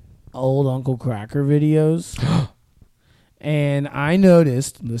at old Uncle Cracker videos, and I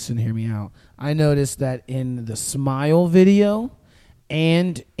noticed. Listen, hear me out. I noticed that in the Smile video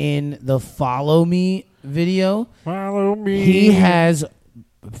and in the Follow Me video, Follow me. he has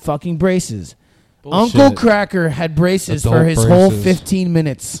fucking braces. Bullshit. Uncle Cracker had braces Adult for his whole braces. 15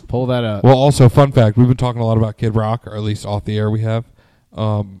 minutes. Pull that up. Well, also, fun fact. We've been talking a lot about Kid Rock, or at least off the air we have.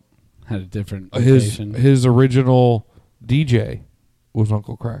 Had a different His location. original DJ was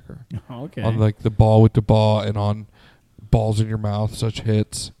Uncle Cracker. Okay. On like the Ball with the Ball and on Balls in Your Mouth, such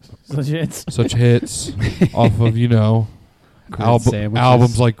hits. Such hits off of, Grits sandwiches.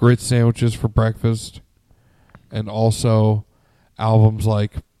 albums like Grit Sandwiches for Breakfast, and also albums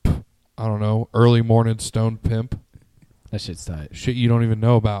like, I don't know, Early Morning Stone Pimp. That shit's tight. Shit you don't even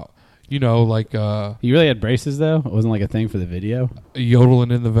know about. Like He really had braces though. It wasn't like a thing for the video.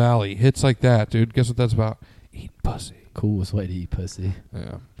 Yodeling in the Valley. Hits like that, dude. Guess what that's about? Eating pussy. Coolest way to eat pussy.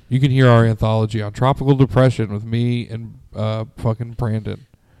 Yeah. You can hear our anthology on tropical depression with me and fucking Brandon.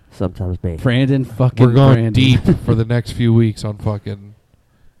 Sometimes me. Brandon fucking We're going Brandon. deep for the next few weeks on fucking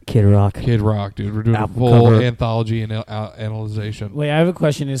Kid Rock. Kid Rock, dude. We're doing Album a full cover. anthology and analyzation. Wait, I have a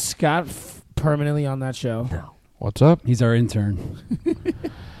question. Is Scott permanently on that show? No. What's up? He's our intern.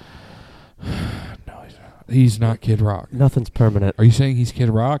 No, he's not Kid Rock. Nothing's permanent. Are you saying he's Kid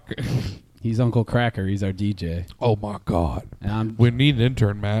Rock? He's Uncle Cracker. He's our DJ. Oh my God. And I'm We need an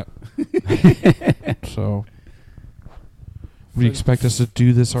intern, Matt. So, we expect us to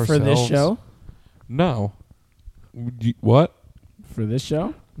do this ourselves For this show? No. What? For this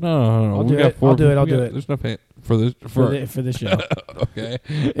show? No. I'll We do got it. I'll do it. I'll we do got- it. There's no pay for this. For this show. Okay.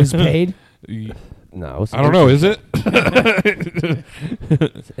 Is paid? No. It's I don't know. Is it? It's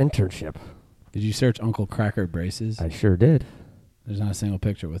an internship. Did you search Uncle Cracker braces? I sure did. There's not a single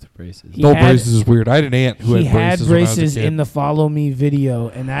picture with braces. He No had- braces is weird. I had an aunt who He had had braces. when I was a braces kid. in the Follow Me video,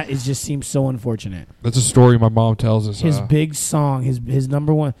 and that is just seems so unfortunate. That's a story my mom tells us. His big song, his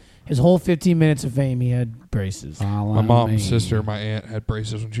number one, his whole 15 minutes of fame, he had braces. Follow My mom's me. sister, my aunt, had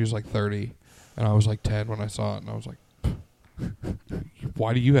braces when she was like 30, and I was like 10 when I saw it, and I was like,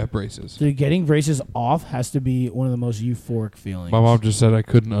 "Why do you have braces?" So getting braces off has to be one of the most euphoric feelings. My mom just said I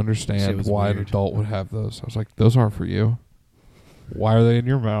couldn't Shit understand was why an weird. adult would have those. I was like, "Those aren't for you. Why are they in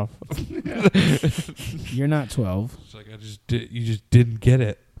your mouth?" You're not 12. It's like you just didn't get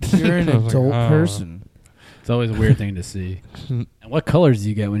it. You're an I was like, adult "Oh." person. It's always a weird thing to see. And what colors do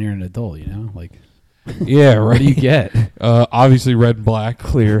you get when you're an adult? You know, like Yeah, right. what do you get? Obviously red and black,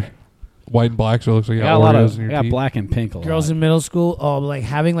 Clear. white and black, so it looks like I you got got a lot Oreos of in your I got teeth. black and pink a lot. Girls in middle school, like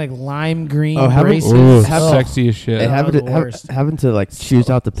having like lime green Oh, having- braces. Ooh, Have- sexy as shit. And Yeah. having the to, worst. having to like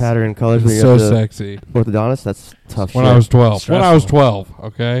choose out the pattern and colors when you So go to sexy. orthodontist, that's tough When shit. I was 12. When I was Stressful. 12,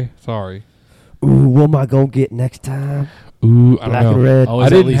 okay? Sorry. Ooh, what am I going to get next time? Ooh, I Black don't and know. red. Always I at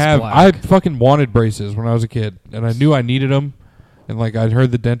didn't least have. black. I fucking wanted braces when I was a kid, and I knew I needed them. And like I'd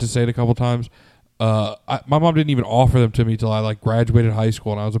heard the dentist say it a couple times. My mom didn't even offer them to me till I like graduated high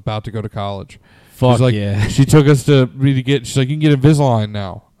school and I was about to go to college. Fuck She's like, yeah. She took us to me to get. She's like, you can get Invisalign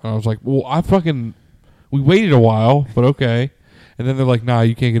now. And I was like, well, we waited a while, but okay. And then they're like, nah,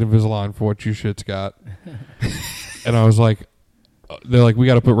 you can't get Invisalign for what your shit's got. And I was like, they're like, we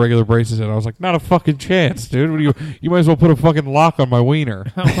got to put regular braces in. I was like, not a fucking chance, dude. What do you might as well put a fucking lock on my wiener.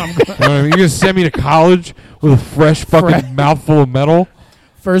 You know what I mean? You're gonna send me to college with a fresh fucking mouthful of metal.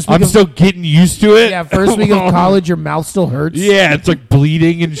 First week I'm of, still getting used to it. yeah, first week of college, your mouth still hurts. Yeah, it's like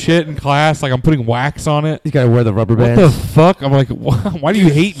bleeding and shit in class. Like I'm putting wax on it. You got to wear the rubber What bands. the fuck? I'm like, why do you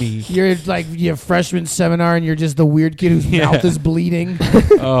hate me? You're like your freshman seminar, and you're just the weird kid whose Yeah. mouth is bleeding.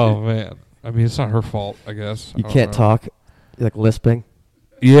 Oh man. I mean, it's not her fault, I guess. You I don't can't know. talk. You're like lisping.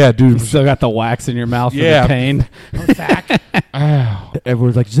 Yeah, You dude. still got the wax in your mouth Yeah. for the pain. Fact. Ow.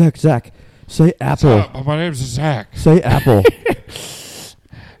 Everyone's like, Zach, say apple. My name's Zach. Say apple.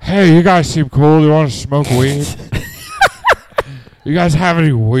 Hey, you guys seem cool. You want to smoke weed? You guys have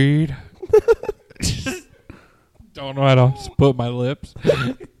any weed? Don't know how to put my lips.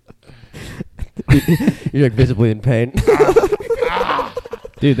 You're like visibly in pain.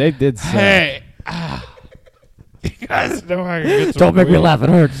 Dude, they did say. Hey. You guys know I can get some Don't make me weed? laugh. It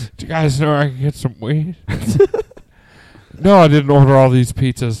hurts. Do you guys know I can get some weed? No, I didn't order all these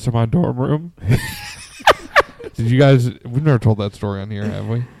pizzas to my dorm room. Did you guys? We've never told that story on here, have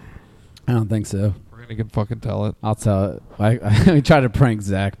we? I don't think so. We're gonna fucking tell it. I'll tell it. We tried to prank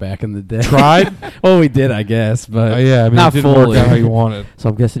Zach back in the day. Tried? Well, we did, I guess, but Yeah, I mean, not it didn't fully. work out how you wanted. So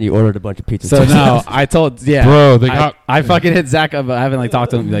I'm guessing you ordered a bunch of pizzas. So no, I told Bro, they got. I fucking hit Zach up. I haven't like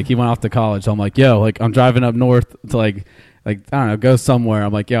talked to him. Like he went off to college. So I'm like, yo, like I'm driving up north to like I don't know, go somewhere.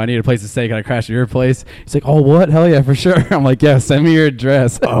 I'm like, yo, I need a place to stay. Can I crash at your place? He's like, oh, what? Hell yeah, for sure. I'm like, yeah, send me your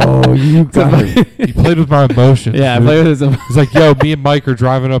address. Oh, you got it. He played with my emotions. Yeah, I dude. played with his. He's like, yo, me and Mike are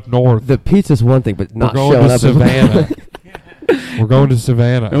driving up north. The pizza's one thing, but not We're going showing to up. Savannah. We're going to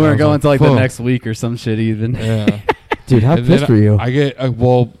Savannah. And we I were was going to like the "Fuck." next week or some shit even. Yeah. Dude, how And then pissed were you? I get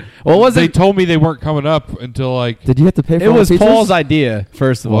well. Well, was they it? told me they weren't coming up until like. Did you have to pay for It all was the pizzas? Paul's idea,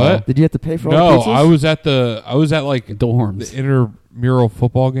 first of all. What? Did you have to pay for all No, the pizzas? I was at like the Dorms. intramural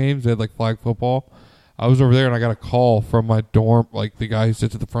football games. They had like flag football. I was over there and I got a call from my dorm, like the guy who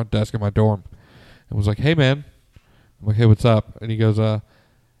sits at the front desk in my dorm, and was like, "Hey man," I'm like, "Hey, what's up?" And he goes,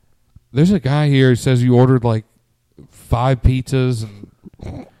 "There's a guy here who says you ordered like 5 pizzas and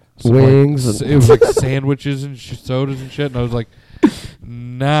some, Wings Like, and- it was like sandwiches and sodas and shit." And I was like,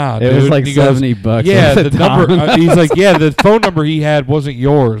 "Nah, It dude." was like And he goes, $70. Yeah, at the the number. time. He's like, yeah, the phone number he had wasn't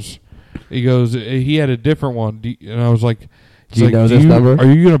yours. He goes, he had a different one. And I was like, Do you know this number? Are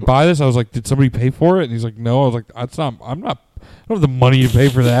you going to buy this? I was like, did somebody pay for it? And he's like, no. I was like, I don't have the money to pay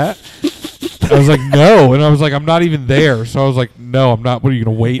for that. I was like, no. And I was like, I'm not even there. So I was like, no, I'm not. What, are you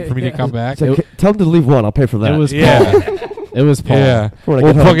going to wait for me to come back? It's like, tell him to leave one. I'll pay for that. It was Yeah. Paul. It was Paul. Yeah. Well,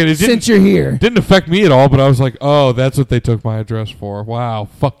 Well, fucking, it Since you're here. didn't affect me at all, but I was like, oh, that's what they took my address for. Wow.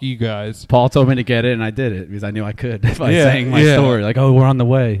 Fuck you guys. Paul told me to get it, and I did it because I knew I could by Yeah, saying my yeah. story. Like, oh, we're on the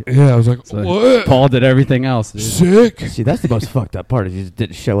way. Yeah, I was like, So what? Paul did everything else, dude. Sick. See, that's the most fucked up part. Is he just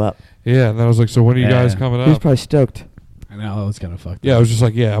didn't show up. Yeah, and then I was like, so when are you Yeah. guys coming He was up? probably stoked. I know, it was kind of fucked Yeah, I up. was just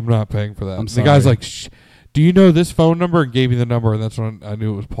like, yeah, I'm not paying for that. I'm The guy's sorry. like, do you know this phone number? And gave me the number, and that's when I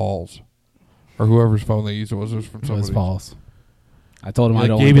knew it was Paul's. Or whoever's phone they used. It was from It somebody. was Paul's. I told him He I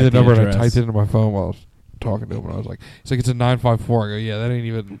don't gave me the number, and I address. typed it into my phone while I was talking to him, and I was like, he's like, it's a 954. I go, yeah, that ain't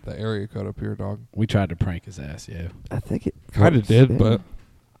even the area code up here, dog. We tried to prank his ass, yeah. I think it Kind of did, but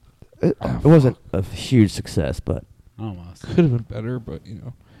it wasn't a huge success, but Almost. could have been better, but,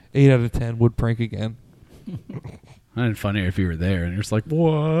 8 out of 10 would prank again. And then funnier if you were there, and you're just like,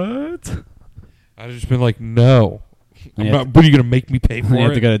 what? I'd just been like, no. I'm Yeah. not, what are you going to make me pay for You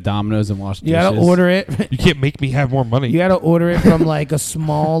have it? to go to Domino's and wash You dishes. gotta order it. You can't make me have more money. You gotta order it from like a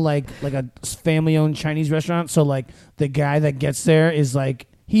small, like a family-owned Chinese restaurant. So like the guy that gets there is like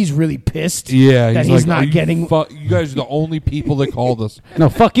he's really pissed. Yeah, that he's he's like, not "Are you getting. you guys are the only people that called us. No,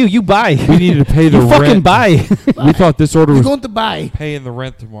 fuck you. You buy. We needed to pay the You fucking rent. buy. We thought this order You're was going to buy. paying the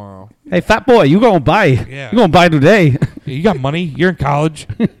rent tomorrow. Hey, fat boy, you gonna buy. Yeah. You gonna buy today. Yeah, you got money? You're in college.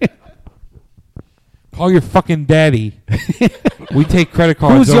 Call your fucking daddy. We take credit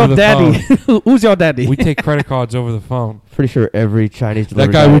cards Who's over your the daddy? phone. Who's your daddy? We take credit cards over the phone. pretty sure every Chinese That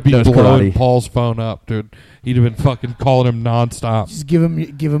delivery guy would be knows blowing karate. Paul's phone up, dude. He'd have been fucking calling him nonstop. Just give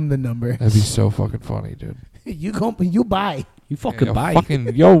him the number. That'd be so fucking funny, dude. You buy. you fucking Yeah, buy.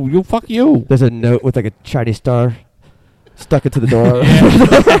 fucking you fuck you. There's a note with like a Chinese star stuck into the door.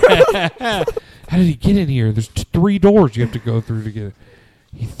 How did he get in here? There's 3 doors you have to go through to get it.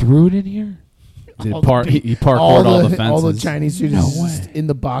 He threw it in here? He All the parkoured all the fences. all the Chinese food No is just way. in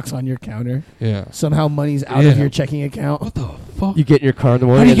the box on your counter. Yeah. Somehow money's out Yeah. of your checking account. What the fuck? You get in your car in the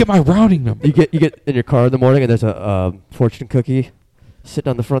How morning. do you get my routing number? you get in your car in the morning and there's a fortune cookie sitting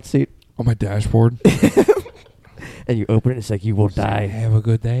on the front seat, On my dashboard. and you open it. It's like you will die. Have a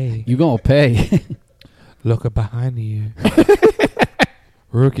good day. You gonna pay. Look behind you.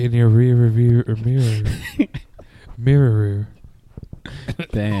 Look in your rear mirror. Mirror.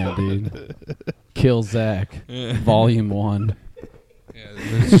 Damn, dude. Kill Zach. Volume 1. Yeah,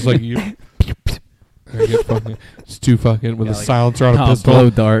 it's just like you. I get fucking, it's 2 fucking with Yeah, a like- silencer on a Oh, pistol. blow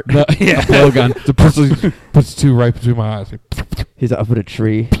dart. No, yeah, blow gun. The pistol puts 2 right between my eyes. He's up in a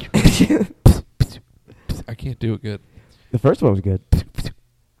tree. I can't do it good. The first one was good. I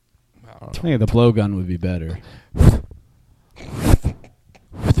don't know. Yeah, the blow gun would be better.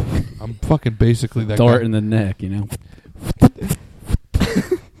 I'm fucking basically that Dart guy. in the neck, you know.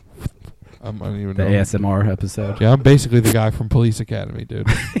 I don't even The know. ASMR episode. Yeah, I'm basically the guy from Police Academy, dude.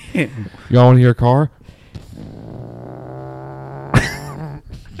 Y'all want to hear a car?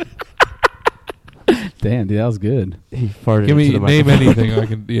 Damn, dude, that was good. He farted Give me into the name microphone. anything I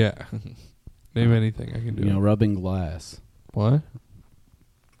can. Yeah, name anything I can do. You know, rubbing glass. What?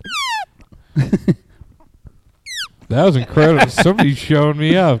 That was incredible. Somebody's showing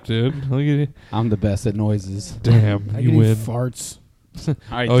me up, dude. Look at it. I'm the best at noises. Damn, I you can do win. farts. All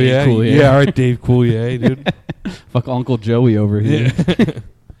right, Oh Dave yeah, Coulier. yeah. All right, Dave Coulier, dude. Fuck Uncle Joey over here. Yeah.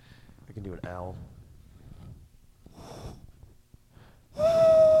 I can do an owl.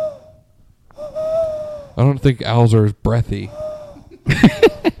 I don't think owls are as breathy.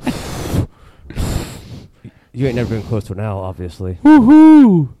 You ain't never been close to an owl, obviously.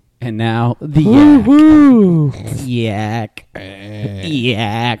 Woohoo! And now the yak. Woohoo! Yak.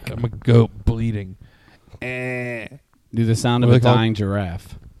 Yak. I'm a goat bleeding. Do the sound of What a are they called? dying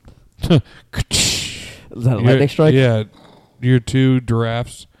giraffe. Is that a lightning strike? Yeah, your 2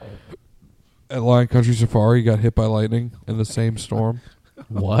 giraffes at Lion Country Safari got hit by lightning in the same storm.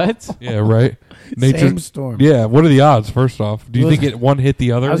 What? Yeah, right. Same storm. Yeah, what are the odds? First off, do you Was- think one hit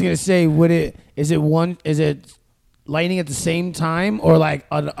the other? I was gonna say, is it lightning at the same time, or like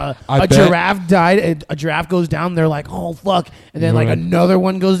I a bet- giraffe died, a giraffe goes down, they're like, oh fuck, and then You know like what I- another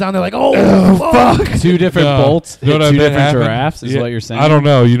one goes down, they're like, oh fuck. Two different No. bolts You know hit what I two bet different happened? giraffes is Yeah, what you're saying? I don't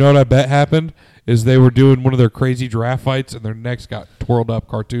know. You know what I bet happened is they were doing one of their crazy giraffe fights and their necks got twirled up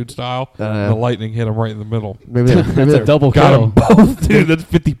cartoon style. And the lightning hit them right in the middle. Maybe they, maybe, That's they, a double Got kill. them both, dude. That's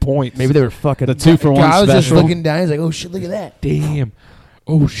 50 points. maybe they were fucking. The 2-for-1 I was just special. looking down, he's like, oh shit, look at that. Damn.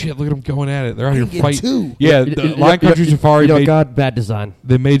 Oh shit! Look at them going at it. They're out here Get fighting. two. Yeah, the Lion Country Safari. You know, God, bad design.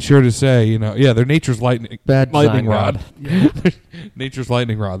 They made sure to say, they're nature's lightning Design, rod. Nature's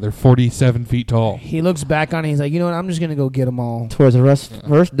lightning rod. They're 47 feet tall. He looks back on it. He's like, you know what? I'm just gonna go get them all. Toys R Us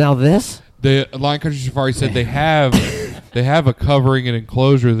first. Now this. The Lion Country Safari said they have a covering and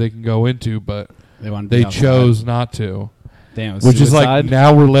enclosure they can go into, but they chose not to. Damn, which is like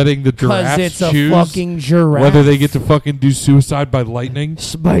now we're letting the Because giraffes it's a choose fucking giraffe. whether they get to fucking do suicide by lightning.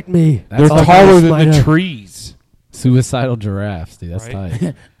 Smite me. They're taller than the trees. Suicidal giraffes, dude. That's Right?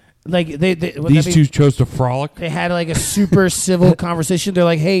 tight. Like These two chose to frolic. They had like a super civil conversation. They're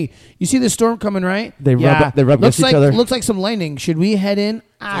like, "Hey, you see this storm coming, right? They rub looks against each like other. looks like some lightning. Should we head in?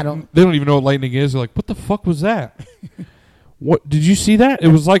 I don't. They don't even know what lightning is. They're like, "What the fuck was that? What did you see that? It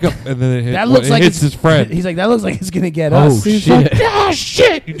was like a." And then it, That looks like hits his friend. He's like, "That looks like it's gonna get Oh, us." shit. He's like, Oh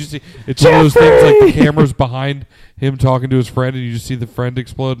shit! You just see it's one of those things like the camera's behind him talking to his friend, and you just see the friend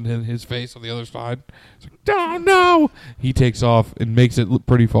explode and hit his face on the other side. It's like, oh no! He takes off and makes it look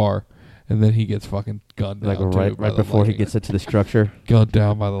pretty far, and then he gets fucking gunned Like down right by the before he lightning. gets into the structure. Gunned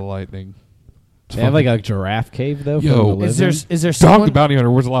down by the lightning. It's They have like fucking- a giraffe cave though. Yo, for them to is live there in? is there Dog someone? the Bounty Hunter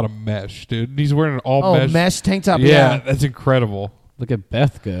wears a lot of mesh, dude. And he's wearing an all mesh. Tank top. Yeah, that's incredible. Look at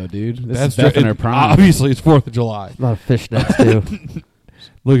Beth go, dude. This That's is Beth in her it- prime. Obviously, it's 4th of July. A lot of fishnets too.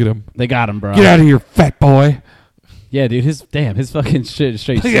 Look at him. They got him, bro. Get out of here, fat boy. Yeah, dude. His fucking shit is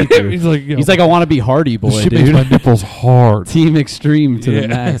straight Look at him. see-through. He's like, He's like, I want to be Hardy Boy, this shit dude. makes my nipples hard. Team Extreme to Yeah. the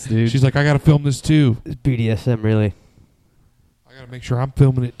max, dude. She's like, I got to film this too. It's BDSM really. I got to make sure I'm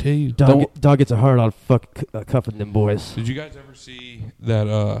filming it too. Dog gets a hard on cuffing them boys. Did you guys ever see that?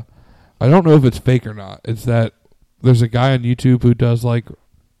 I don't know if it's fake or not. It's that there's a guy on YouTube who does like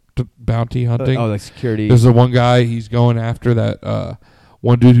bounty hunting. Oh, like security. There's the one guy he's going after that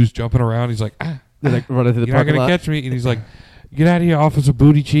one dude who's jumping around. He's like, They're like running through the you're not parking gonna lot. catch me. And he's like, get out of here, Officer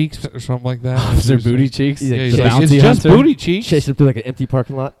Booty Cheeks, or something like that. Officer Booty Cheeks. Yeah, Yeah, he's The like, it's bounty just hunter? Booty Cheeks. Chasing him through like an empty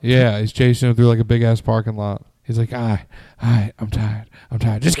parking lot. Yeah, he's chasing him through like a big ass parking lot. He's like, I'm tired.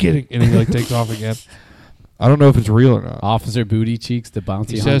 Just kidding. And he like takes off again. I don't know if it's real or not. Officer Booty Cheeks, the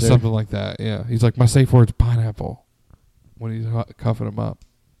bounty He hunter. says something like that. Yeah, he's like, my safe word's pineapple when he's cuffing him up.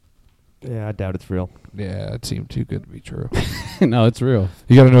 Yeah, I doubt it's real. Yeah, it seemed too good to be true. No, it's real.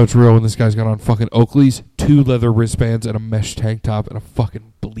 You got to know it's real when this guy's got on fucking Oakley's, 2 leather wristbands, and a mesh tank top, and a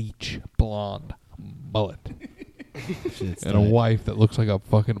fucking bleach blonde mullet, Shit's and a tight. wife that looks like a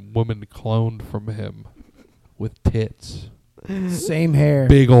fucking woman cloned from him with tits. Same hair.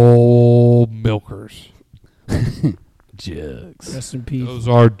 Big old milkers. Jugs. Rest in peace. Those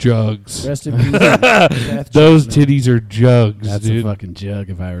are jugs. Rest in peace. Beth Those Chapman. titties are jugs, That's dude. a fucking jug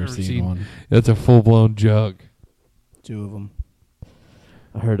if I ever Never seen seen- one. That's a full-blown jug. 2 of them.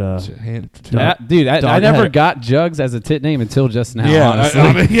 I heard Dude, I Dog never had- got Jugs as a tit name until just now. Yeah, honestly.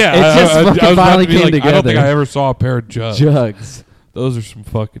 It just fucking finally came I don't think together. I ever saw a pair of jugs. Jugs. Those are some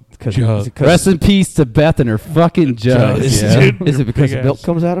fucking 'Cause- jugs. 'cause- Rest in peace to Beth and her fucking jugs. Jugs, Yeah. dude. Is it because Big the milk ass.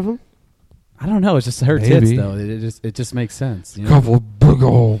 comes out of them? I don't know. It's just her Maybe. tits though. It just makes sense. You know? Couple of big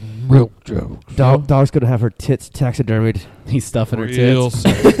old milk jugs. Dog's gonna have her tits taxidermied. He's stuffing her Real tits.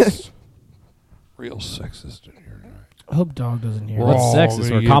 sexist. Real sexist in here tonight. I hope Dog doesn't hear. We're that. What's all sexist?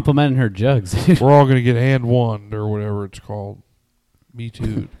 gonna We're get- complimenting her jugs. dude. We're all gonna get and one or whatever it's called. Me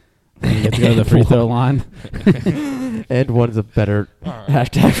too. You get to go to the free throw line. And one's a better All right.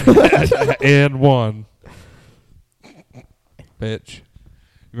 hashtag for that. And one. Bitch.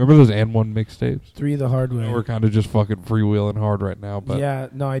 Remember those and one mixtapes? 3 the hard way. We're kind of just fucking freewheeling hard right now, but Yeah,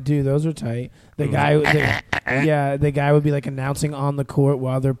 no, I do. Those are tight. The guy, the guy would be like announcing on the court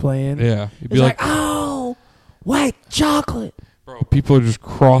while they're playing. yeah, you'd be He's like, like, "Oh, white chocolate," bro, people are just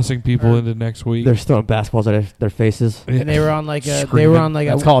crossing people into next week. They're just throwing basketballs at their faces. Yeah. and they were on like a. They Screaming. were on like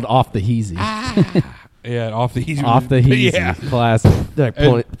That's a. called off the heezy. Yeah, off the easy. Off the heezy. Yeah. Classic. They're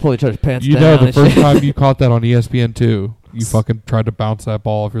like And pulling each other's pants You down. know, the and first shit. time you caught that on ESPN2, you fucking tried to bounce that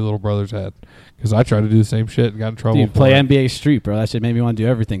ball off your little brother's head. Because I tried to do the same shit and got in trouble. Dude, for play it. NBA Street, bro. That shit made me want to do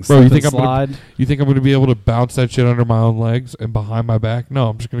everything. Bro, you Slip think and I'm gonna- slide. You think I'm going to be able to bounce that shit under my own legs and behind my back? No,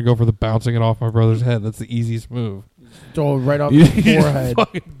 I'm just going to go for the bouncing it off my brother's head. That's the easiest move. Throw it right off You his just forehead.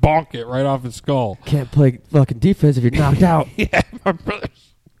 fucking bonk it right off his skull. Can't play fucking defense if you're knocked out. Yeah, my brother.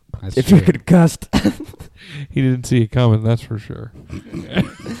 That's if true. you're concussed. He didn't see it coming, that's for sure.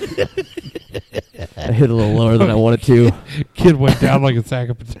 I hit a little lower than I wanted to. Kid went down like a sack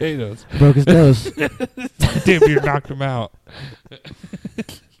of potatoes. Broke his nose. Damn near knocked him out.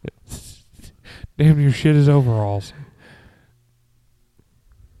 Damn near shit his overalls.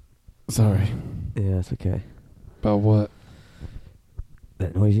 Sorry. Yeah, it's okay. About what?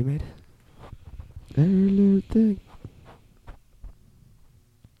 That noise you made? Every little thing.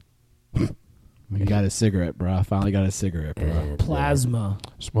 got a cigarette, bro. I finally got a cigarette, bro. And, Plasma.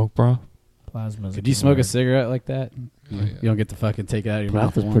 Smoke, bro. Plasma. Could you smoke a cigarette like that? Oh, yeah. You don't get to fucking take it out of your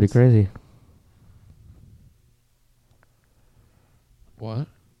mouth. Mouth is pretty once. crazy. What?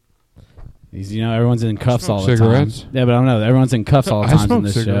 You know, everyone's in cuffs smoke all the cigarettes. time. Yeah, but I don't know. Everyone's in cuffs all the I time in smoke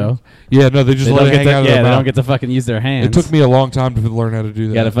this cigarettes. show. Yeah, no, they just They let don't it get hang to, out of yeah, their they mouth. don't get to fucking use their hands. It took me a long time to learn how to do that.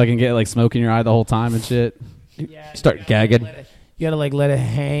 You got to fucking get like smoke in your eye the whole time and shit. Start gagging. You gotta like let it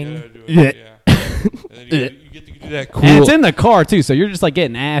hang. Yeah. And then you get to do that cool. And it's in the car too, so you're just like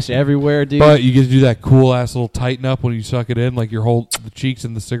getting ash everywhere, dude. But you get to do that cool ass little tighten up when you suck it in, like your whole the cheeks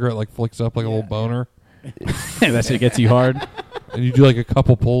and the cigarette like flicks up like a little boner, that shit gets you hard. and you do like a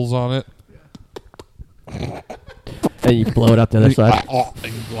couple pulls on it. And you blow it up the other side.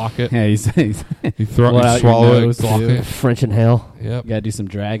 And you block it. Yeah, he's You throw Blow it, out you your swallow it, nose, block too. it. French inhale. Yep. You gotta do some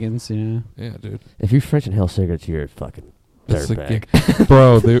dragons, you know. Yeah, dude. If you French inhale cigarettes, you're a fucking That's the dirtbag. gig.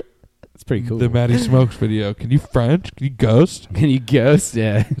 Bro, It's pretty cool. the Matty Smokes video. Can you French? Can you ghost? Can you ghost?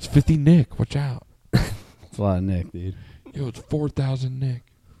 Yeah, It's 50 Nick. Watch out. it's a lot of Nick, dude. Yo, it's 4,000 Nick.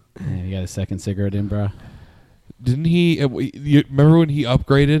 Man, you got a second cigarette in, bro. Didn't he? You remember when he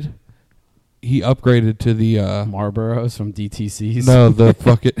upgraded? He upgraded to the Marlboros from DTCs. no, the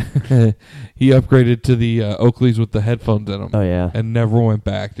fucking. He upgraded to the Oakleys with the headphones in them, Oh, yeah. and never went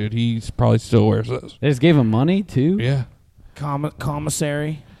back, dude. He probably still wears those. They just gave him money too. Yeah,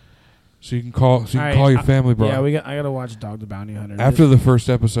 Commissary. so you can call. So you All can right, call your family, bro. Yeah, I gotta watch Dog the Bounty Hunter. After the first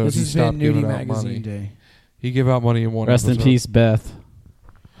episode, this he has stopped been giving Nudie out Magazine money. Day. He gave out money in one. Rest in episode. peace, Beth.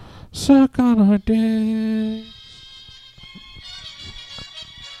 Suck on our dick.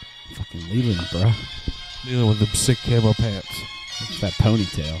 Fucking Leland, bro. Dealing with them sick camo pants. It's that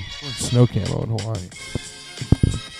ponytail. Snow camo in Hawaii.